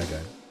guess I'll send that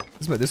guy.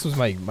 This was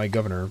my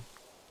governor.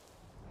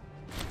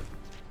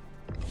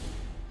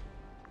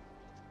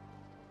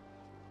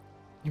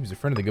 He was a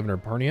friend of the governor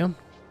of Parnia.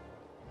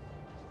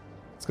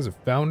 This guy's a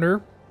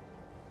founder.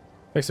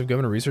 Effects of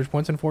governor research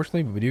points,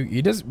 unfortunately, but we do.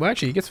 He does. Well,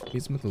 actually, he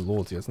gets monthly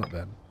loyalty. That's not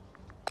bad.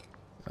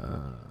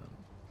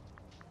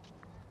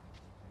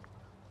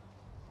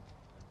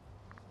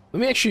 Let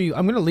me actually.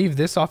 I'm gonna leave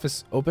this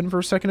office open for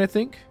a second, I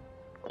think,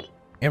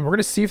 and we're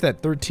gonna see if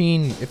that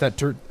 13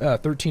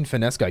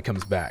 finesse guy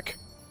comes back,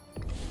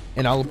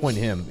 and I'll appoint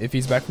him if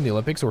he's back from the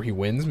Olympics or he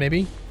wins.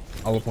 Maybe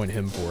I'll appoint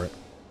him for it.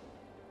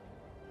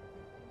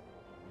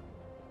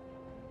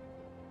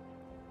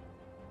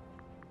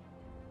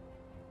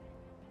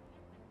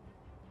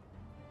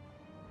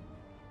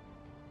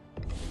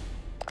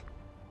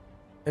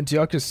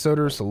 Antiochus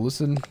Soter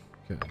Seleucid.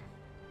 Okay.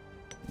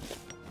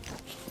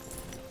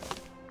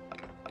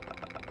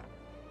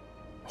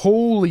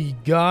 Holy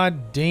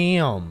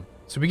goddamn.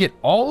 So we get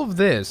all of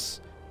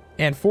this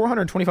and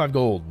 425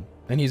 gold.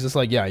 And he's just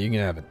like, yeah, you can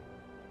have it.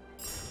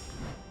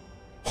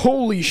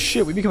 Holy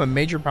shit, we become a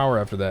major power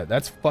after that.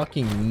 That's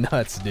fucking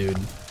nuts, dude.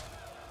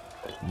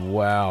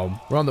 Wow.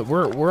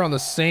 We're on the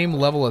same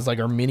level as like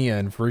Armenia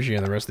and Phrygia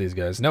and the rest of these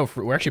guys. No,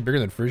 we're actually bigger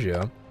than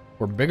Phrygia.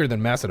 We're bigger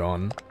than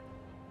Macedon.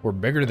 We're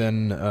bigger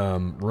than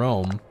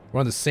Rome.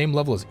 We're on the same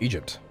level as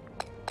Egypt.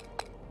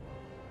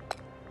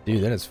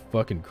 Dude, that is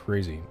fucking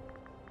crazy.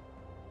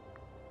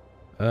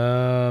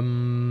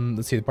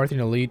 Let's see, the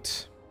Parthian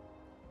elite.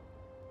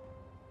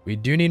 We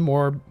do need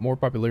more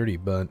popularity,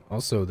 but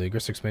also the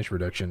aggressive expansion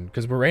reduction.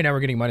 Because right now we're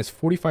getting minus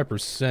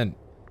 45%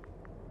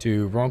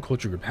 to wrong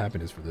culture group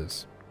happiness for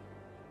this.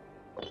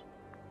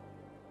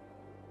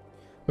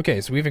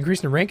 Okay, so we've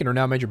increased in rank and are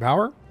now major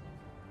power.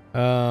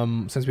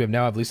 Since we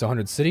now have at least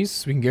 100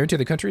 cities, we can guarantee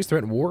the countries,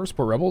 threaten war,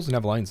 support rebels, and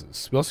have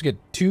alliances. We also get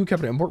 2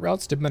 capital import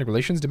routes, diplomatic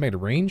relations,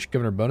 diplomatic range,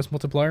 governor bonus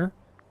multiplier,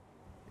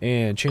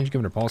 and change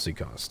governor policy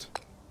cost.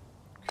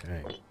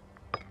 Okay.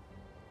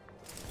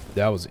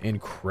 That was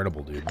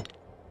incredible, dude.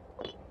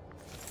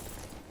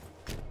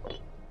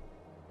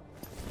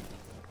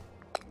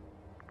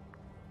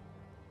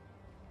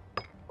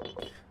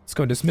 Let's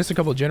go dismiss a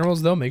couple of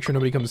generals, though. Make sure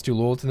nobody comes too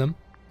loyal to them.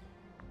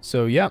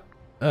 So, yeah.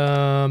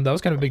 That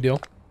was kind of a big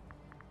deal.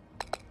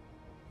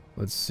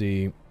 Let's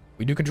see.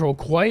 We do control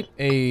quite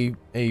a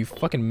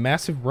fucking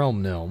massive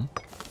realm now.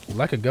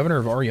 Like a governor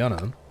of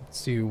Ariana. Let's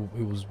see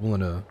who was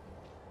willing to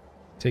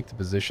take the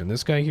position.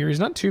 This guy here, he's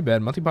not too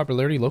bad. Monthly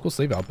popularity, local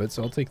slave output,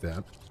 so I'll take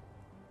that.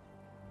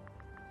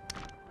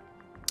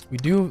 We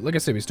do, like I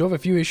said, we still have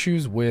a few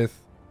issues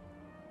with,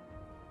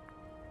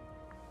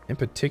 in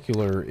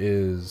particular,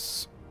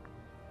 is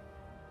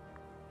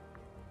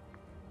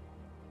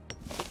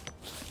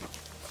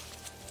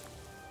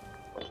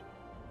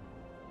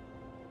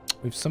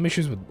we have some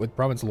issues with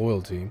province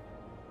loyalty.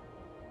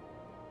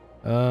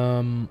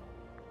 I'm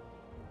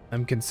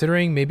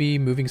considering maybe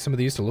moving some of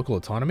these to local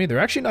autonomy. They're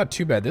actually not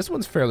too bad. This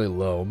one's fairly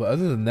low, but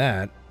other than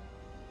that,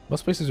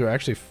 most places are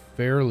actually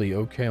fairly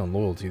okay on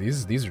loyalty.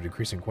 These are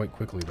decreasing quite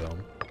quickly, though.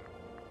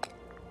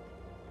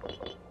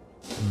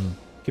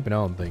 Keep an eye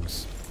on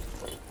things.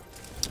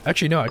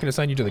 Actually, no, I can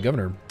assign you to the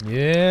governor.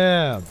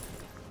 Yeah.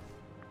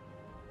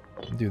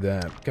 Do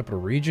that. Capital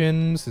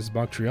regions. This is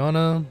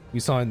Bactriana. We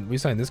signed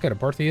this guy to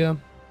Parthia.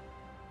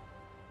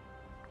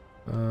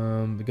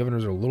 The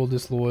governors are a little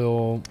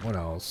disloyal. What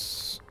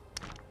else?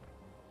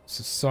 This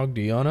is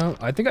Sogdiana.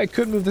 I think I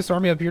could move this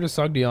army up here to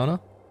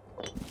Sogdiana.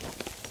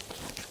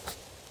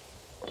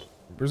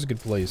 Where's a good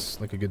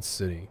place? Like a good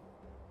city.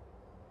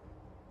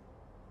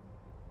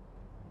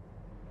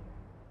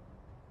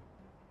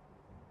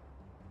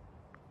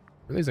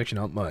 Really is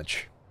actually not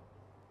much.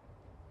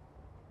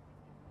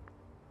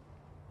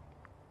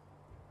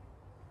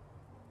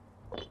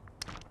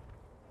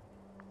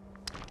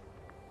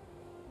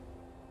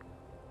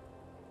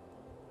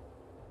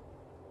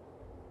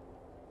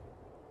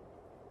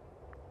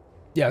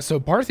 Yeah, so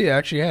Parthia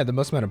actually had the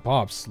most amount of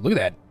pops. Look at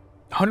that.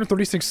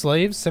 136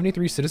 slaves,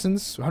 73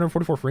 citizens,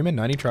 144 freemen,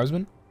 90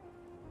 tribesmen.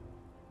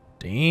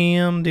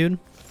 Damn, dude.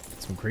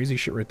 Some crazy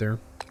shit right there.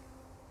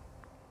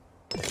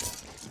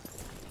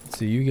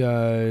 see, you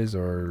guys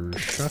are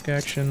shock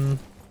action.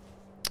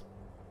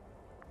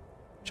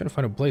 Trying to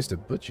find a place to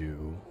put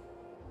you.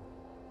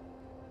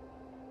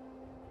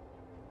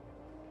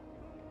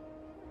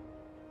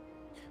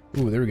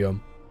 Ooh, there we go.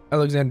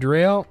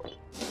 Alexandria.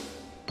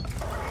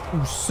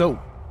 Ooh, so.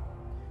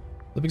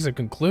 Olympics are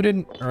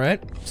concluded.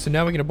 Alright. So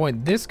now we can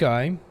appoint this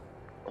guy.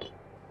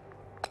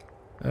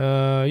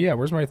 Yeah,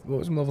 what was my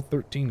level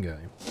 13 guy?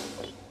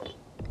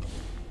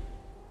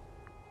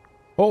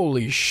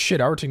 Holy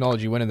shit, our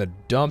technology went in the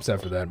dumps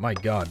after that. My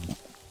god.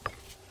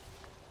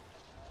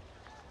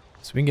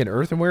 So we can get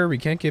earthenware. We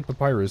can't get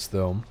papyrus,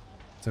 though.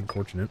 It's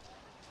unfortunate.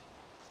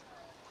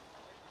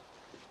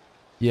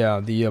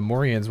 Yeah, the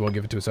Morians won't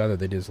give it to us either.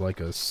 They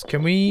dislike us.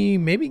 Can we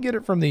maybe get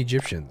it from the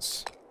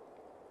Egyptians?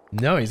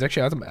 No, he's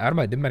actually out of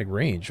my diplomatic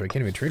range, so I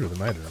can't even trade with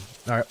him either.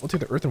 Alright, we'll take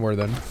the earthenware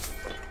then.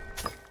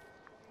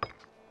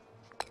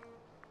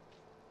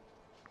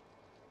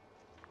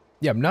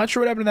 Yeah, I'm not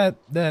sure what happened to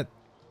that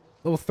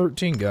level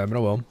 13 guy, but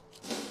oh well.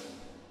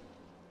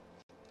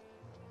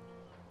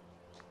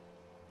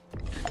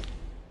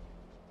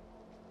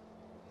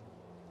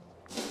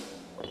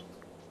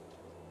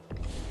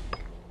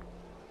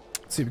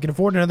 Let's see if we can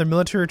afford another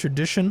military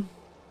tradition.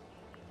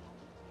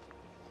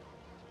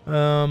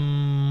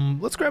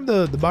 Let's grab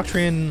the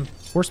Bactrian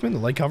horsemen, the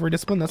light cavalry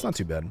discipline. That's not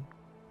too bad.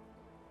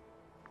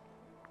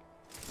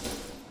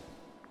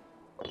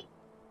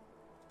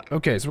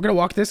 Okay, so we're gonna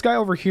walk this guy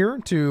over here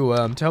to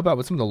help out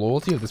with some of the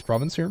loyalty of this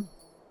province here.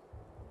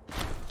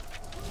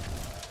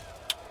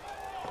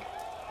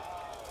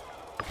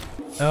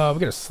 We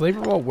got a slave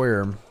revolt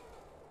where?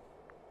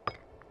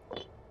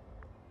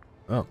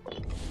 Oh,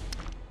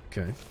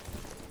 okay.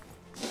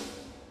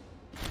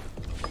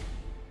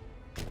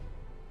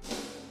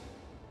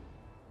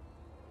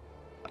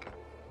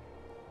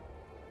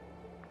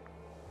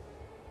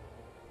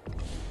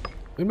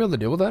 We gonna be able to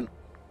deal with that?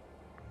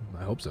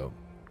 I hope so.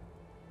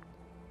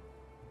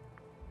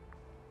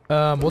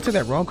 We'll take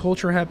that wrong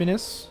culture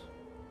happiness.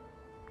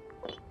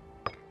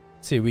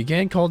 Let's see, we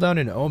can call down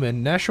an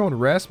omen. National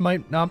unrest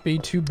might not be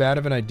too bad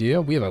of an idea.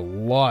 We have a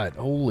lot.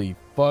 Holy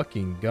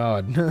fucking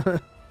god. We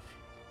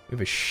have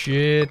a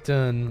shit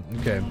ton.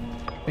 Okay,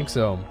 I think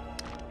so.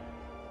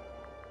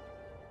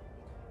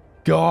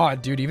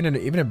 God, dude, even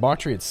in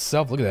Bactria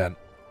itself, look at that.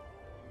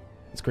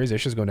 It's crazy. That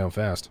shit's going down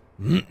fast.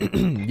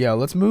 Yeah,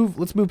 let's move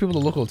people to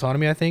local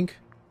autonomy, I think.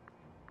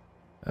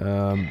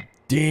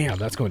 Damn,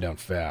 that's going down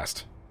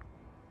fast.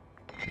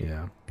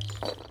 Yeah.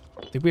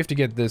 I think we have to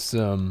get this,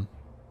 holy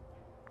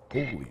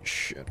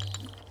shit.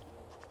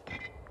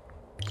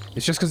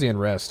 It's just because of the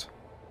unrest.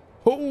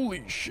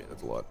 Holy shit,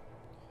 that's a lot.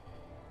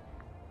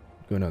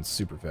 Going down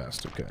super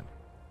fast, okay.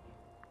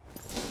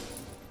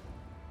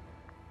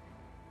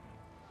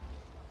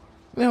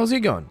 Where the hell's he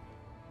going?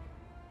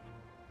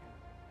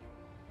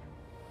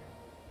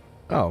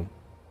 Oh.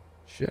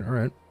 Shit,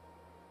 alright.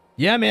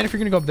 Yeah, man, if you're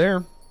gonna go up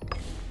there.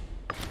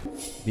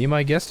 Be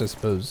my guest, I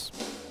suppose.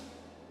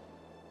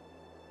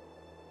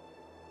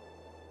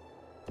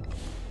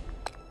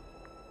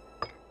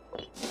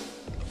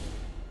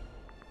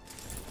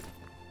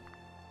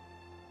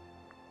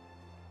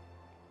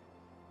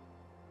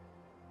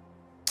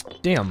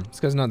 Damn, this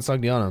guy's not in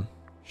Sogdiana.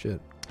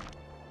 Shit.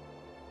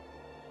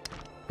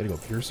 Gotta go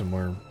up here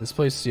somewhere. This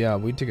place, yeah,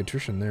 we'd take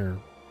attrition there.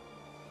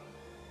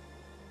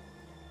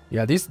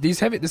 Yeah, this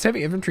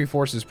heavy infantry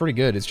force is pretty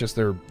good. It's just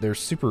they're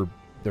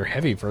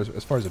heavy for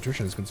as far as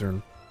attrition is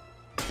concerned.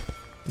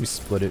 Let me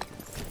split it.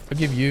 I'll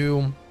give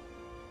you.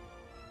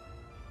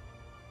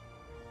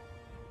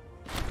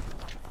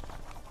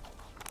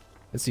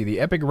 Let's see, the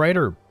epic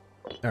rider.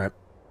 All right.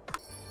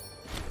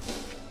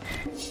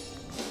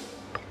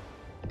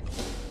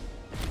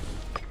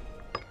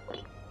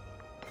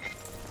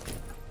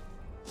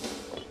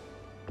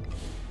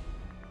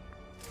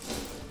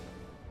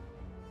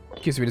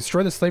 Okay, so we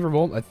destroyed the slave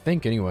revolt, I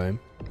think, anyway.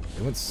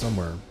 It went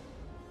somewhere.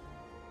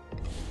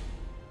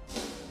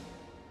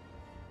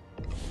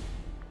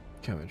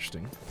 Kind of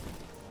interesting.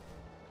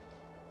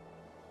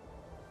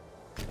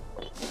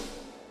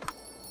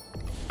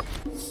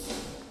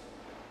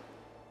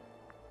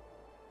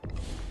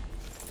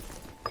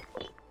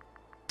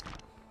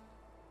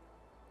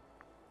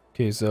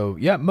 Okay, so,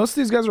 yeah, most of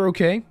these guys are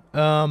okay.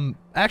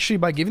 Actually,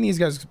 by giving these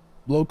guys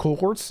low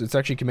cohorts, it's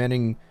actually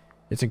commanding...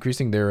 It's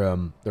increasing their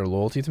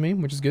loyalty to me,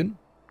 which is good.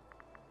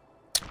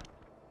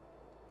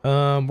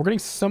 We're getting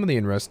some of the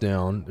unrest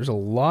down. There's a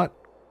lot,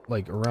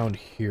 like, around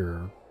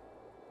here.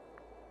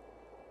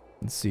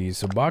 Let's see.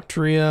 So,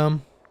 Bactria.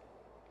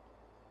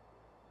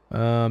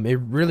 It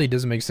really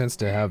doesn't make sense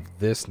to have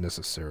this,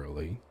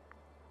 necessarily.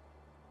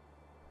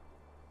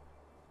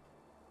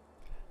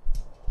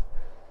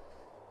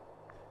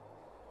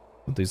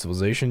 Monthly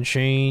civilization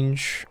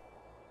change.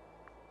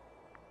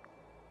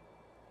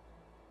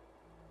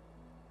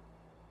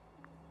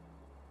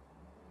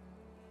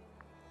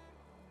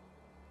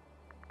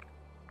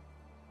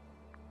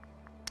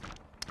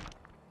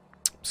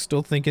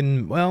 Still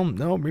thinking, well,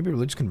 no, maybe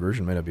religious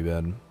conversion might not be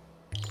bad.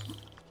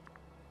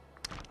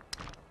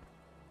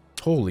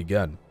 Holy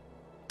god.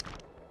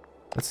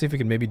 Let's see if we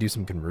can maybe do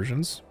some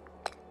conversions.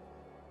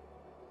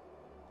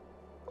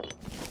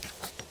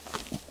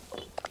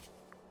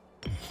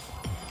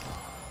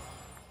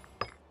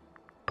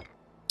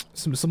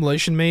 some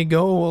assimilation may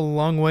go a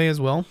long way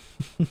as well.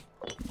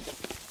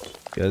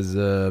 Because,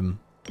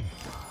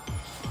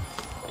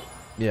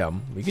 yeah,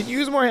 we could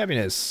use more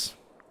happiness.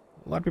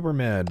 A lot of people are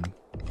mad.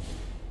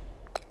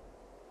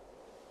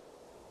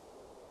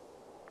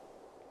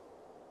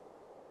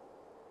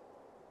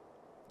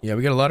 Yeah,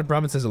 we got a lot of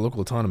provinces of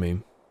local autonomy.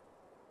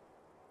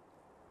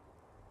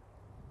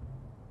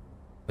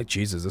 Like,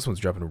 Jesus, this one's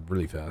dropping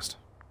really fast.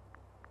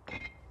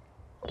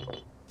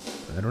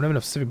 I don't have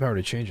enough civic power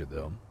to change it,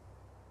 though.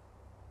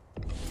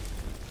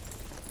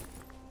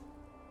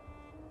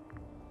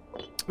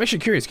 I'm actually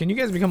curious, can you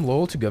guys become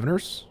loyal to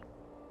governors?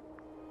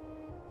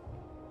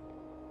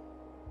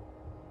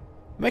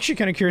 I'm actually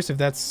kind of curious if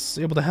that's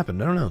able to happen.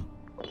 I don't know.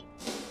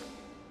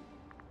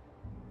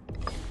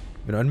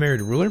 An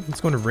unmarried ruler? Let's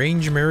go into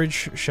range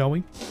marriage, shall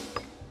we?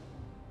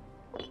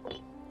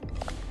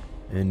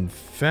 In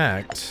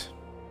fact...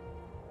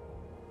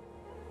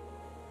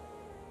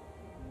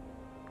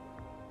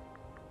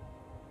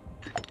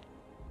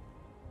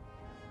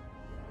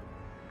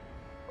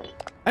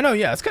 I know,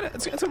 yeah, it's kind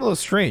of a little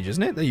strange,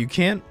 isn't it? That you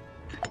can't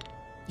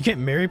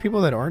marry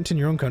people that aren't in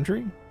your own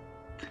country?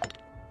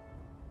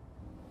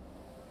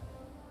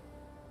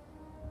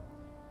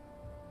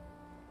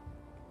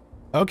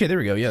 Okay, there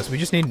we go. Yes, we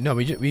just need... No,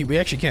 we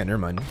actually can't. Never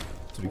mind.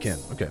 So we can.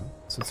 Okay.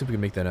 So let's see if we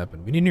can make that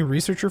happen. We need a new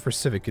researcher for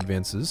civic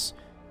advances.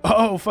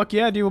 Oh, fuck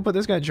yeah, dude. We'll put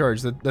this guy in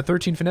charge. The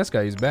 13 finesse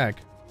guy. He's back.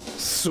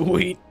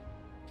 Sweet.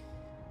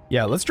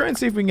 Yeah, let's try and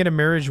see if we can get a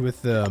marriage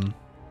with... Let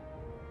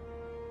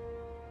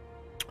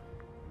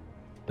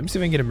me see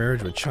if I can get a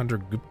marriage with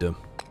Chandragupta.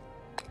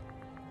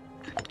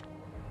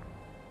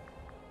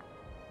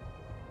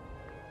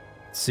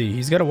 Let's see.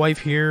 He's got a wife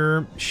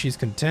here. She's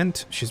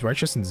content. She's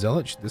righteous and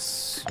zealot.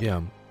 This...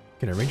 Yeah.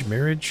 Can I arrange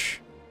marriage?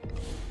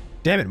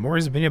 Damn it,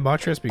 Maury's opinion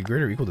Bactria has to be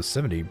greater or equal to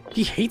 70.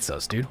 He hates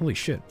us, dude. Holy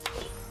shit.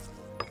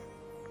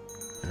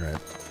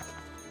 Alright.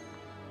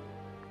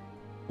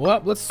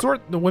 Well, let's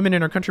sort the women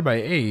in our country by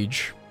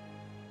age.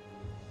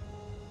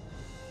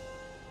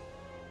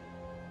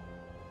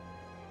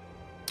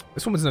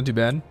 This woman's not too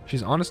bad.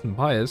 She's honest and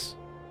pious.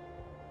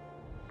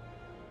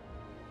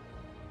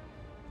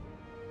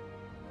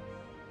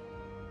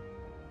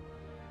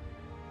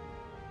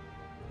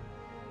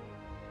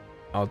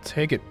 I'll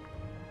take it.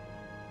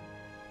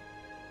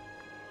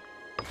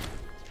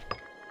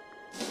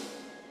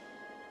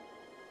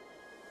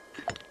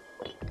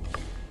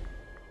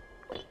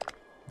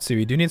 Let's see,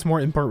 we do need some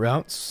more import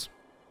routes.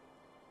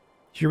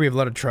 Here we have a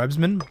lot of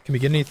tribesmen. Can we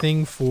get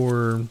anything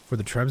for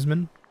the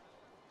tribesmen?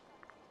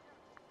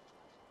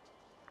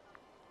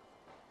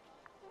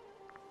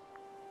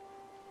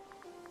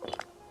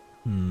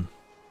 Hmm.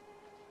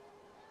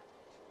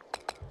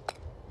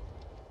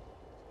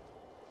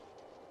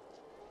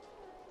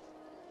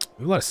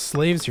 We have a lot of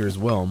slaves here as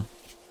well.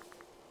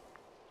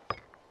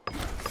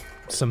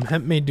 Some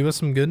hemp may do us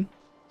some good.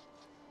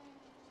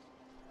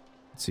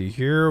 Let's see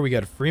here, we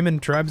got freemen,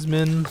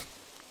 tribesmen.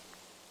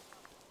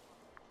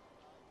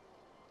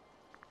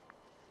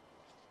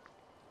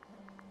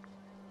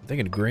 I'm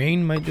thinking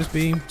grain might just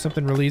be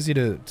something real easy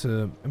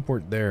to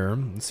import there.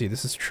 Let's see,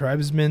 this is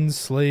tribesmen,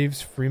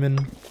 slaves,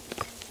 freemen.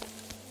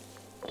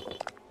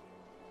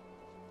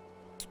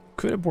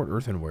 Could import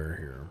earthenware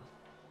here.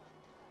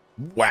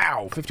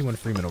 Wow, 51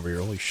 freemen over here,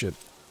 holy shit.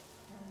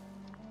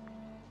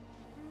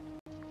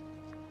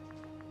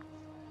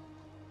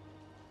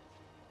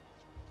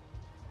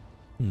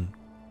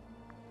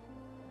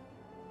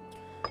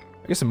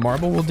 I guess some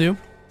marble will do.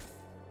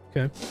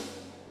 Okay.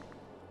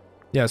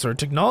 Yeah, so our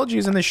technology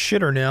is in the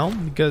shitter now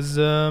because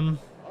of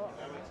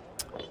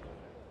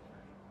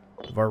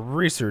our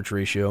research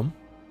ratio.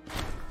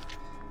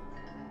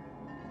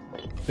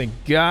 Thank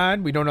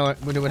God we don't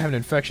have an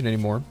infection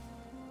anymore.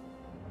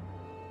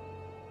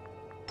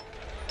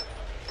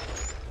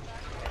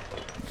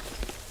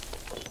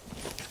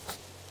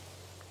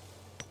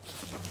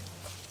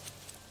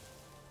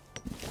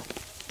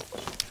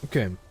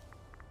 Okay.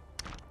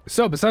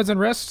 So, besides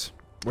unrest,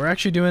 we're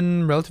actually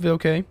doing relatively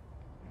okay.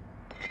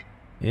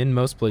 In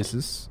most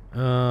places.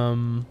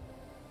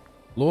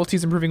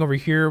 Loyalty's improving over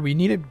here. We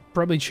need to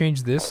probably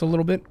change this a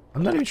little bit.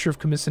 I'm not even sure if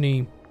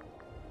Commissany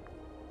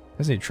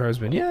has any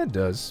tribesmen. Yeah, it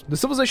does. The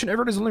civilization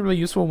effort is only really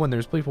useful when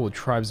there's people with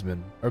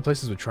tribesmen. Or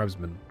places with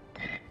tribesmen.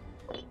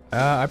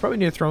 I probably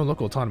need to throw in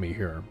local autonomy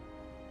here.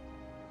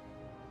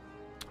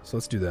 So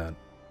let's do that.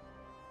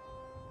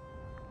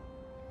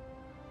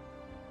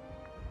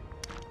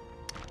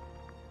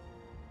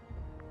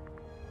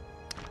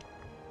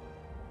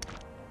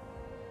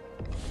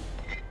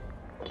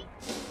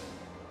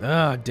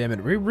 Ah, damn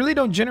it. We really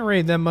don't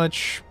generate that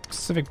much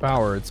civic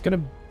power.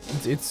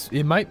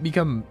 It might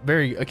become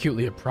very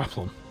acutely a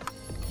problem,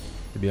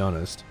 to be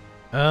honest.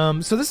 So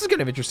this is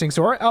kind of interesting.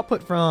 So our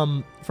output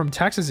from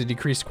taxes has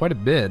decreased quite a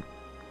bit.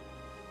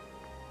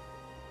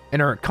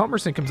 And our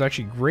commerce income is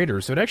actually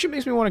greater. So it actually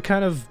makes me want to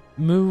kind of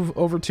move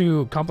over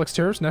to complex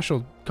tariffs.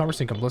 National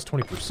commerce income plus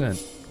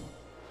 20%.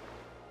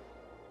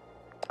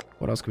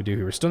 What else can we do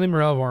here? We're still in the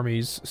morale of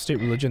armies. State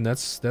religion,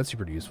 that's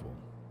super useful.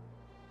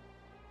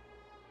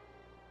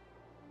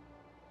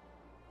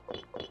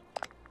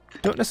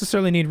 Don't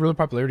necessarily need ruler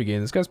popularity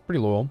gain. This guy's pretty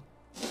loyal.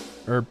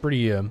 Or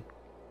pretty, God,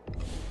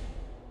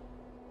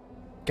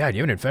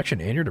 you have an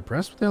infection and you're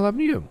depressed? What the hell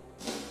happened to you?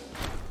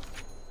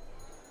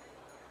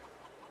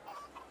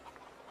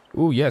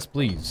 Ooh, yes,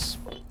 please.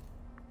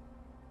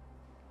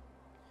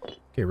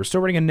 Okay, we're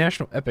still running a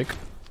national epic.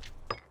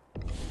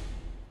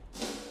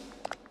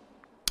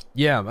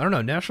 Yeah, I don't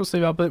know. National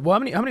slave output. Well,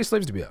 how many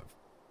slaves do we have?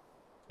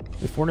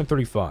 We have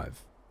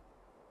 435.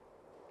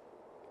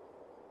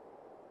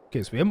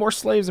 Okay, so we have more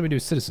slaves than we do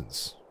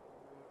citizens.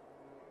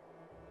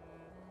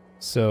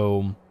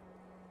 So...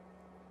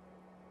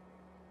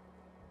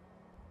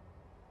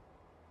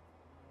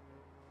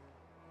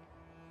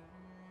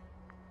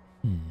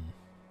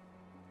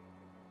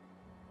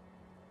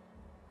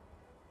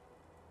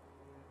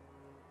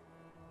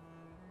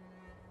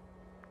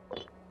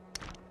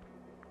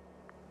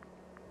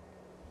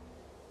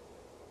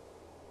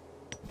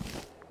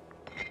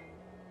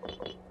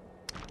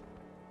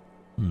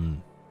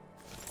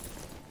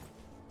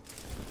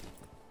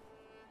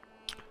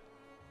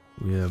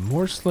 We have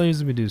more slaves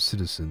than we do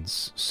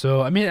citizens.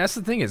 So, I mean, that's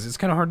the thing is, it's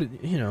kind of hard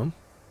to, you know,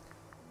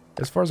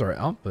 as far as our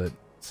output,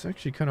 it's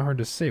actually kind of hard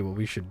to say what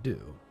we should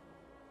do.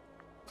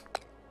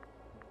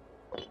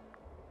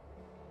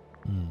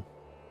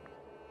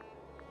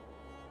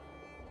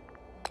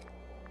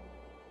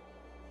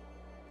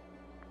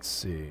 Let's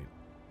see.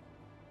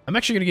 I'm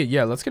actually going to get,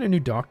 yeah, let's get a new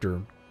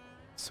doctor.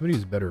 Somebody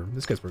who's better.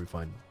 This guy's probably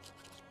fine.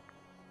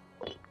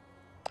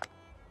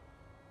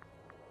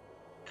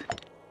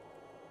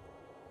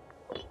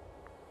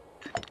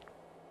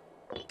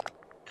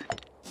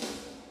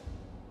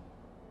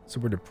 So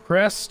we're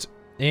depressed,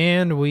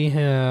 and we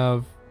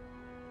have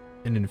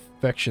an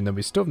infection that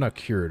we still have not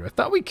cured. I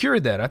thought we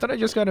cured that. I thought I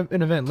just got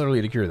an event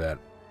literally to cure that.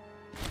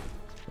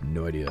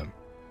 No idea.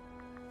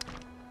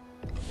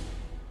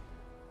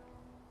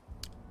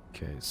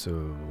 Okay,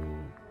 so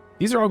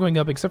these are all going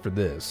up except for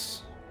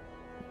this.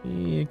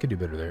 It could do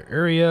better there.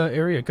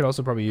 Area could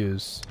also probably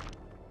use.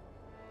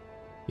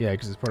 Yeah,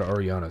 because it's part of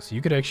Ariana, so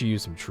you could actually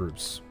use some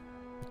troops.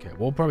 Okay,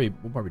 we'll probably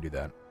do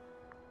that.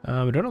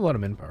 We don't have a lot of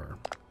manpower.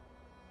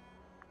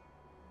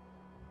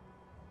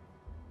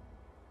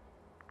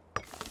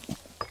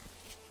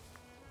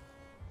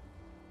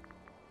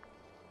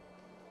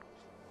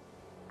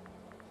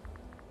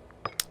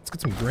 Get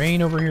some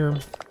grain over here.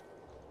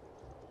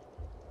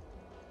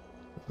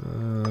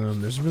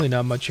 There's really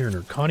not much here in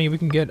Urkani we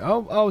can get.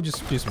 I'll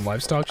just do some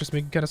livestock, just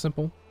make it kind of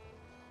simple.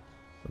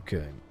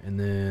 Okay, and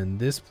then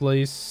this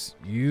place,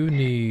 you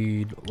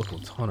need local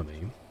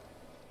autonomy.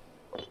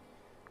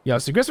 Yeah,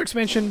 so aggressive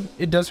expansion,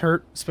 it does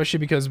hurt, especially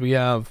because we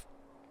have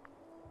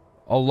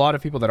a lot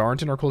of people that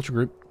aren't in our culture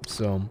group,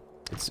 so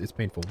it's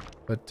painful.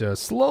 But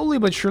slowly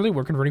but surely,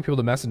 we're converting people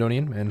to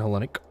Macedonian and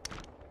Hellenic.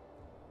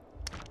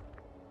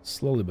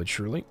 Slowly but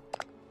surely.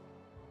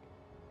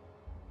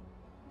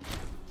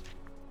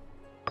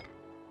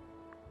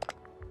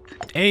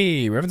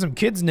 Hey, we're having some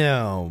kids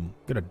now.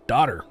 Got a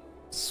daughter.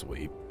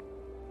 Sweet.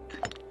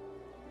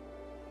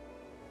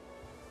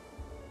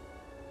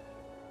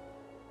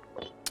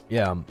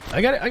 Yeah,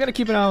 I gotta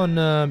keep an eye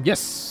on.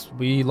 Yes,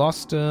 we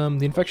lost the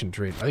infection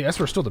trait. I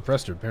guess we're still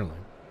depressed, apparently.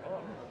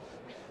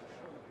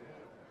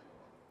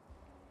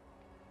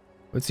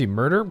 Let's see,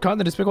 murder. Caught in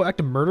the despicable act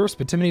of murder,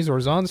 Spitimides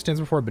Orzon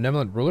stands before a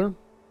benevolent ruler.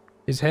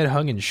 His head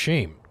hung in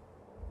shame.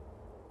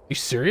 Are you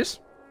serious?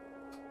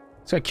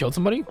 This guy killed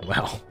somebody?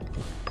 Wow.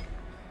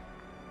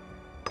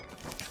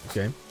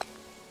 Okay.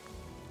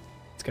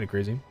 It's kind of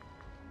crazy.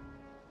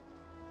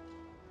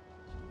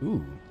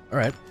 Ooh.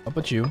 Alright, I'll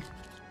put you.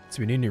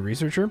 So we need a new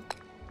researcher.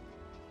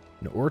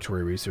 An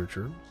oratory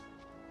researcher.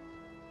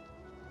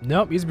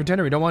 Nope, he's a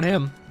pretender. We don't want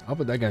him. I'll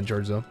put that guy in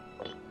charge, though.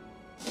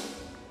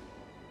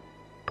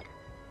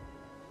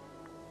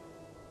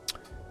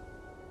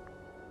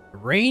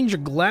 Arrange a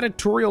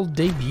gladiatorial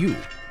debut.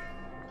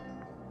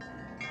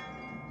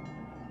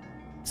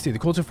 Let's see, the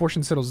cult of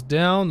fortune settles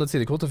down. Let's see,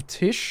 the cult of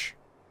Tish,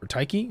 or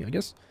Tyche, I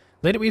guess.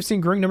 Lately, we've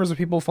seen growing numbers of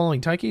people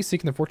following Tyche,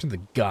 seeking the fortune of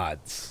the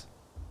gods.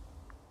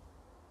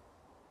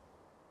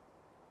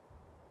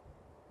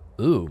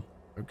 Ooh,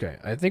 okay.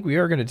 I think we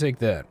are going to take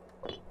that.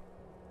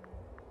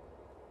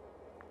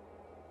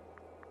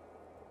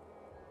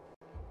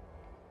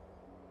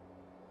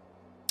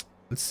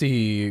 Let's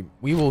see.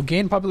 We will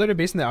gain popularity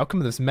based on the outcome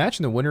of this match,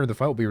 and the winner of the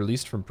fight will be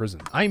released from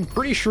prison. I'm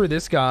pretty sure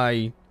this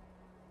guy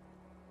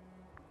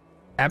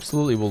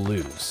absolutely will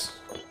lose.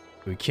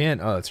 We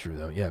can't. Oh, that's true,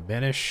 though. Yeah,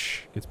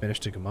 banish. Gets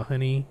banished to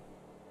Kamahani.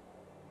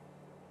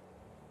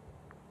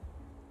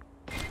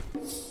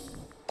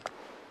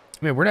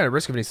 I mean, we're not at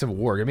risk of any civil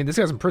war. I mean, this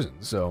guy's in prison,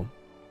 so.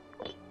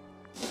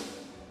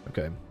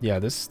 Okay. Yeah,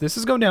 this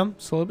is going down.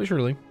 Slowly but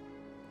surely.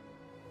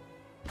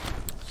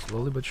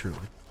 Slowly but surely.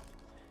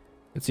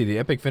 Let's see, the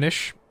epic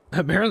finish.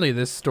 Apparently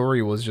this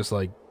story was just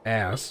like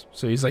ass.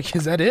 So he's like,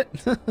 is that it?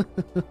 It's funny.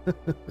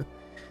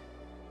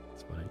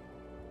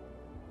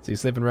 Let's see,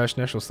 Sleep and Rush,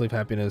 National Sleep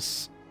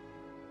Happiness.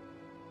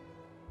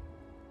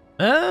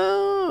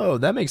 Oh,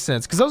 that makes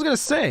sense. Because I was going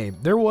to say,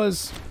 there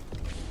was...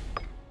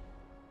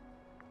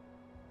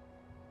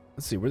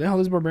 Let's see, where the hell are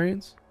these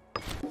barbarians?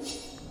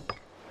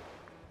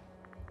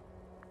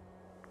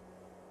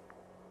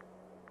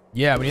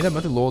 Yeah, we need that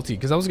monthly loyalty.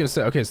 Because I was gonna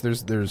say, okay, so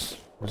there's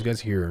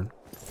guys here.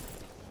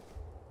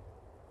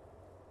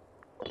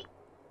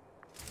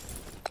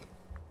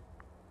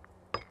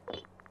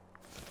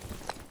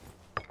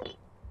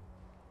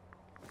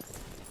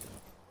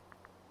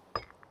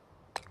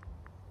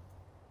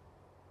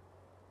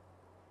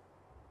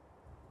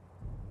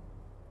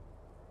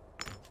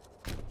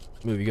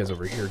 Move you guys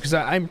over here because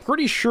I'm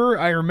pretty sure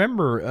I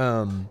remember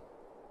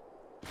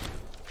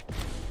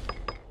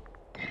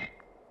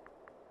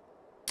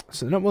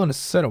so they're not willing to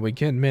settle. We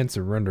can't demand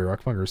surrender.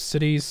 Occupying our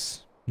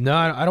cities. No,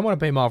 I don't want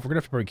to pay them off. We're gonna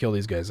have to probably kill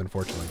these guys,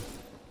 unfortunately.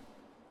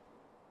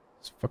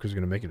 This fucker's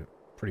gonna make it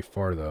pretty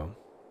far though.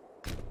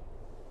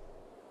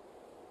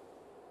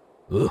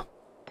 Ugh.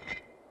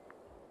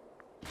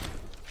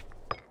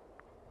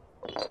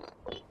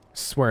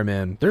 Swear,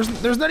 man. There's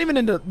not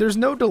even there's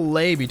no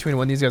delay between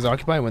when these guys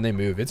occupy and when they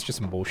move. It's just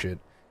some bullshit.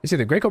 You see,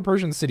 the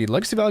Greco-Persian city.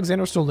 Legacy of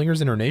Alexander still lingers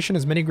in our nation,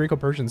 as many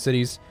Greco-Persian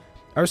cities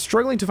are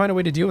struggling to find a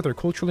way to deal with their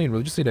culturally and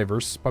religiously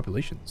diverse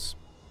populations.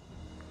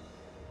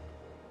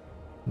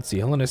 Let's see,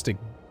 Hellenistic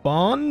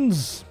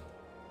bonds.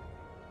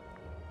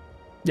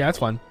 Yeah, that's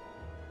fine.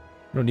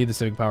 We don't need the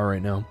civic power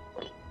right now.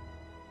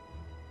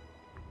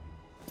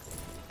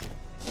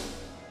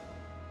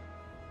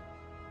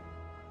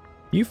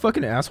 You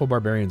fucking asshole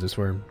barbarians, I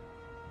swear.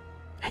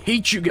 I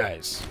hate you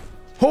guys.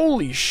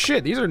 Holy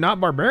shit, these are not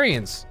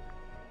barbarians.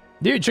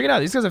 Dude, check it out.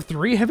 These guys have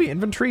 3 heavy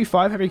infantry,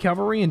 5 heavy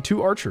cavalry, and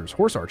 2 archers,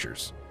 horse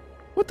archers.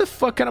 What the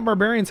fuck kind of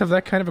barbarians have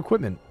that kind of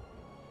equipment?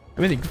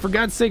 I mean, for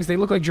God's sakes, they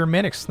look like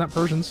Germanics, not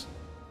Persians.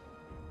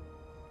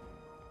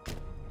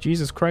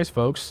 Jesus Christ,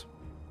 folks.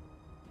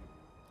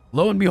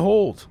 Lo and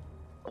behold.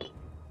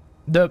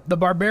 The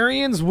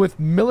barbarians with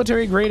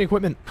military-grade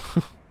equipment.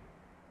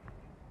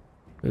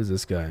 Who's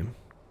this guy?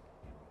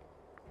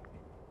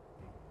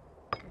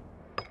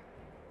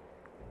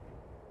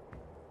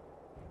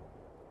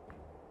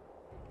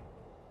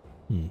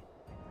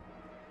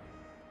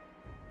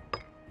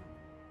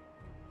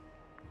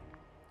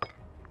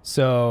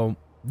 So,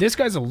 this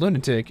guy's a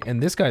lunatic,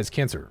 and this guy's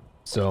cancer.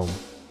 So,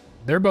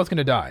 they're both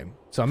gonna die.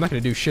 So, I'm not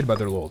gonna do shit about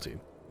their loyalty.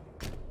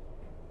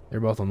 They're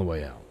both on the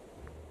way out.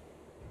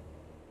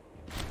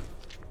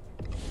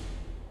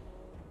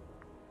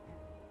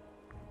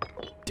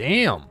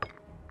 Damn!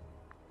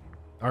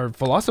 Our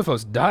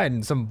Philosophos died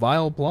in some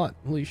vile plot.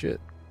 Holy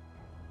shit.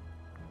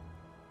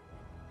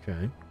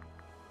 Okay.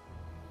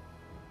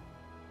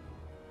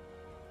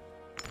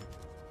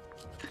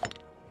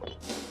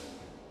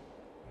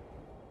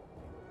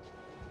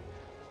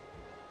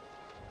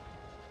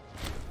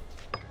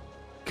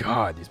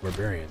 God, these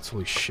barbarians.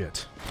 Holy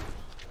shit.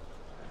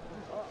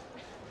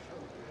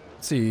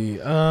 Let's see.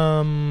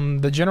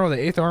 The general of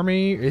the 8th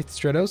Army, 8th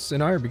Stratos,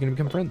 and I are beginning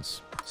to become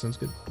friends. Sounds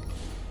good.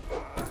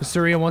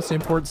 Assyria wants to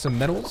import some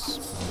metals.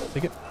 I'll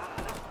take it.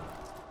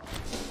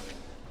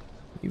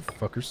 You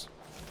fuckers.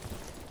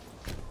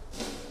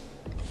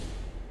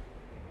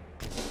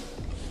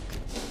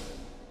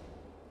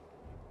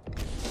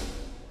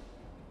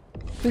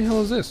 What the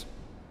hell is this?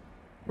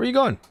 Where are you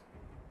going?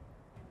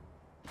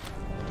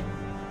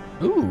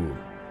 Ooh.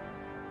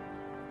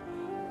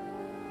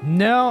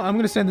 No, I'm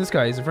gonna send this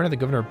guy. He's in front of the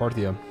governor of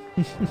Parthia.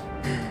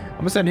 I'm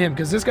gonna send him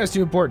because this guy's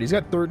too important. He's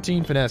got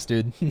 13 finesse,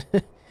 dude.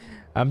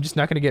 I'm just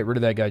not gonna get rid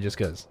of that guy just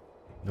cause.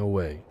 No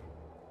way.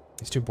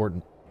 He's too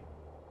important.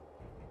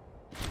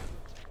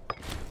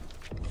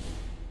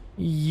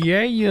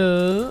 Yeah.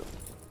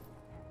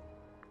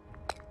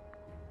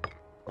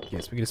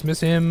 Yes, we can dismiss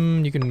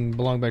him. You can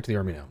belong back to the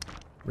army now.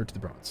 Or to the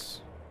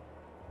province.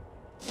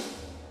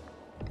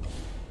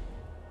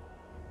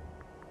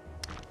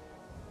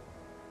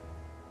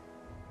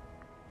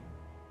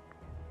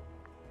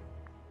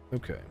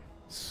 Okay.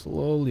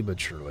 Slowly but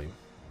surely.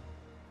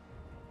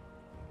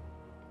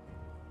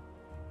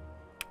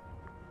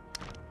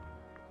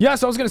 Yeah,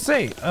 so I was gonna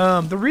say,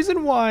 the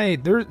reason why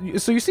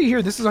so you see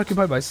here, this is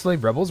occupied by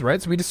slave rebels,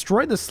 right? So we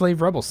destroyed the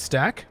slave rebel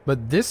stack,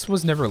 but this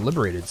was never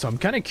liberated. So I'm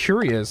kind of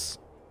curious.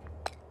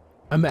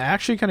 I'm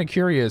actually kind of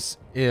curious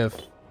if,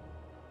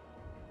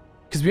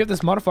 because we have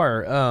this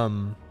modifier,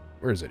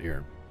 where is it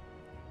here?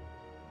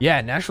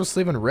 Yeah, National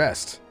Slave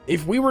Unrest.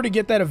 If we were to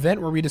get that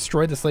event where we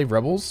destroyed the slave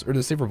rebels or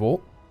the slave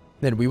revolt,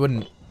 then we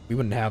wouldn't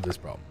have this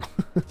problem.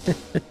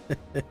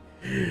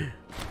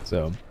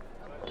 So.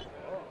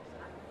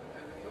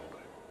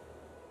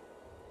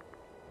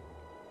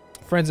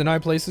 Friends in high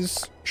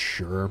places?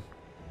 Sure.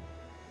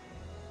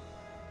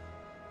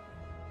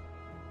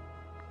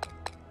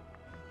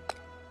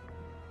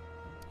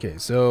 Okay,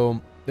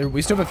 so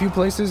we still have a few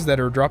places that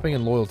are dropping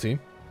in loyalty.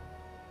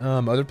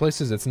 Other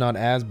places it's not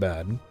as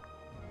bad.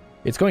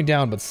 It's going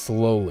down, but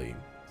slowly.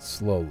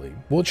 Slowly.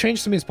 We'll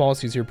change some of these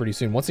policies here pretty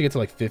soon. Once we get to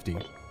like 50,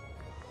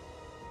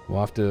 we'll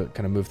have to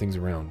kind of move things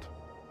around.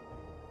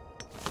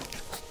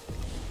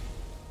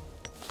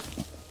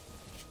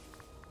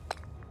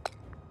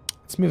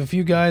 Let's move a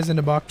few guys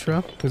into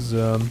Bactria, because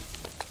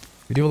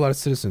we do have a lot of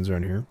citizens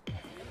around here.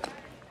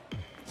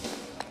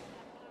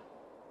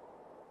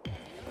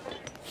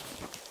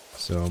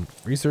 So,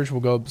 research will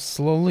go up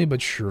slowly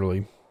but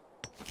surely.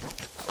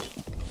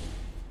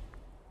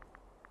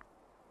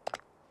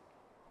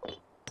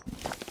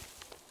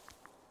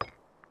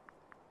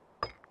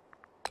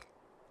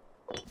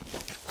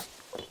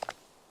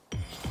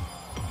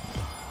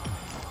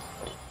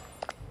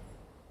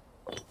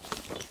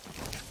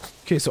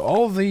 Okay, so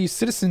all of the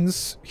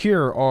citizens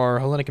here are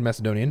Hellenic and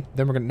Macedonian.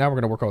 Then we're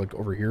gonna work like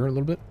over here a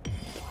little bit.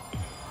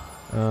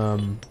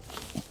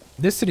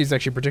 This city is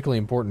actually particularly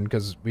important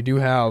because we do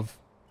have.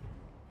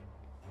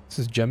 This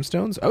is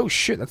gemstones. Oh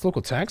shit, that's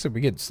local tax. If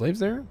we get slaves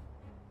there.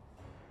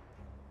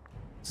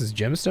 This is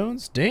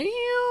gemstones.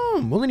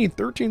 Damn, we only need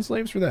 13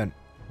 slaves for that.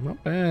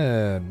 Not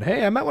bad.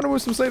 Hey, I might want to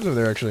move some slaves over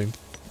there actually.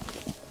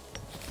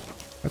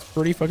 That's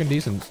pretty fucking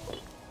decent.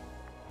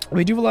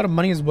 We do have a lot of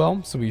money as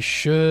well, so we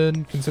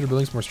should consider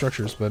building some more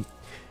structures, but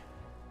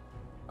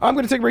I'm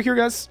going to take a break here,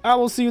 guys. I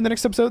will see you in the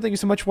next episode. Thank you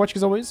so much for watching,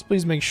 as always.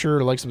 Please make sure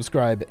to like,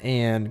 subscribe,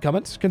 and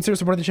comment. Consider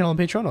supporting the channel on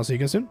Patreon. I'll see you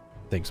guys soon.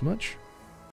 Thanks so much.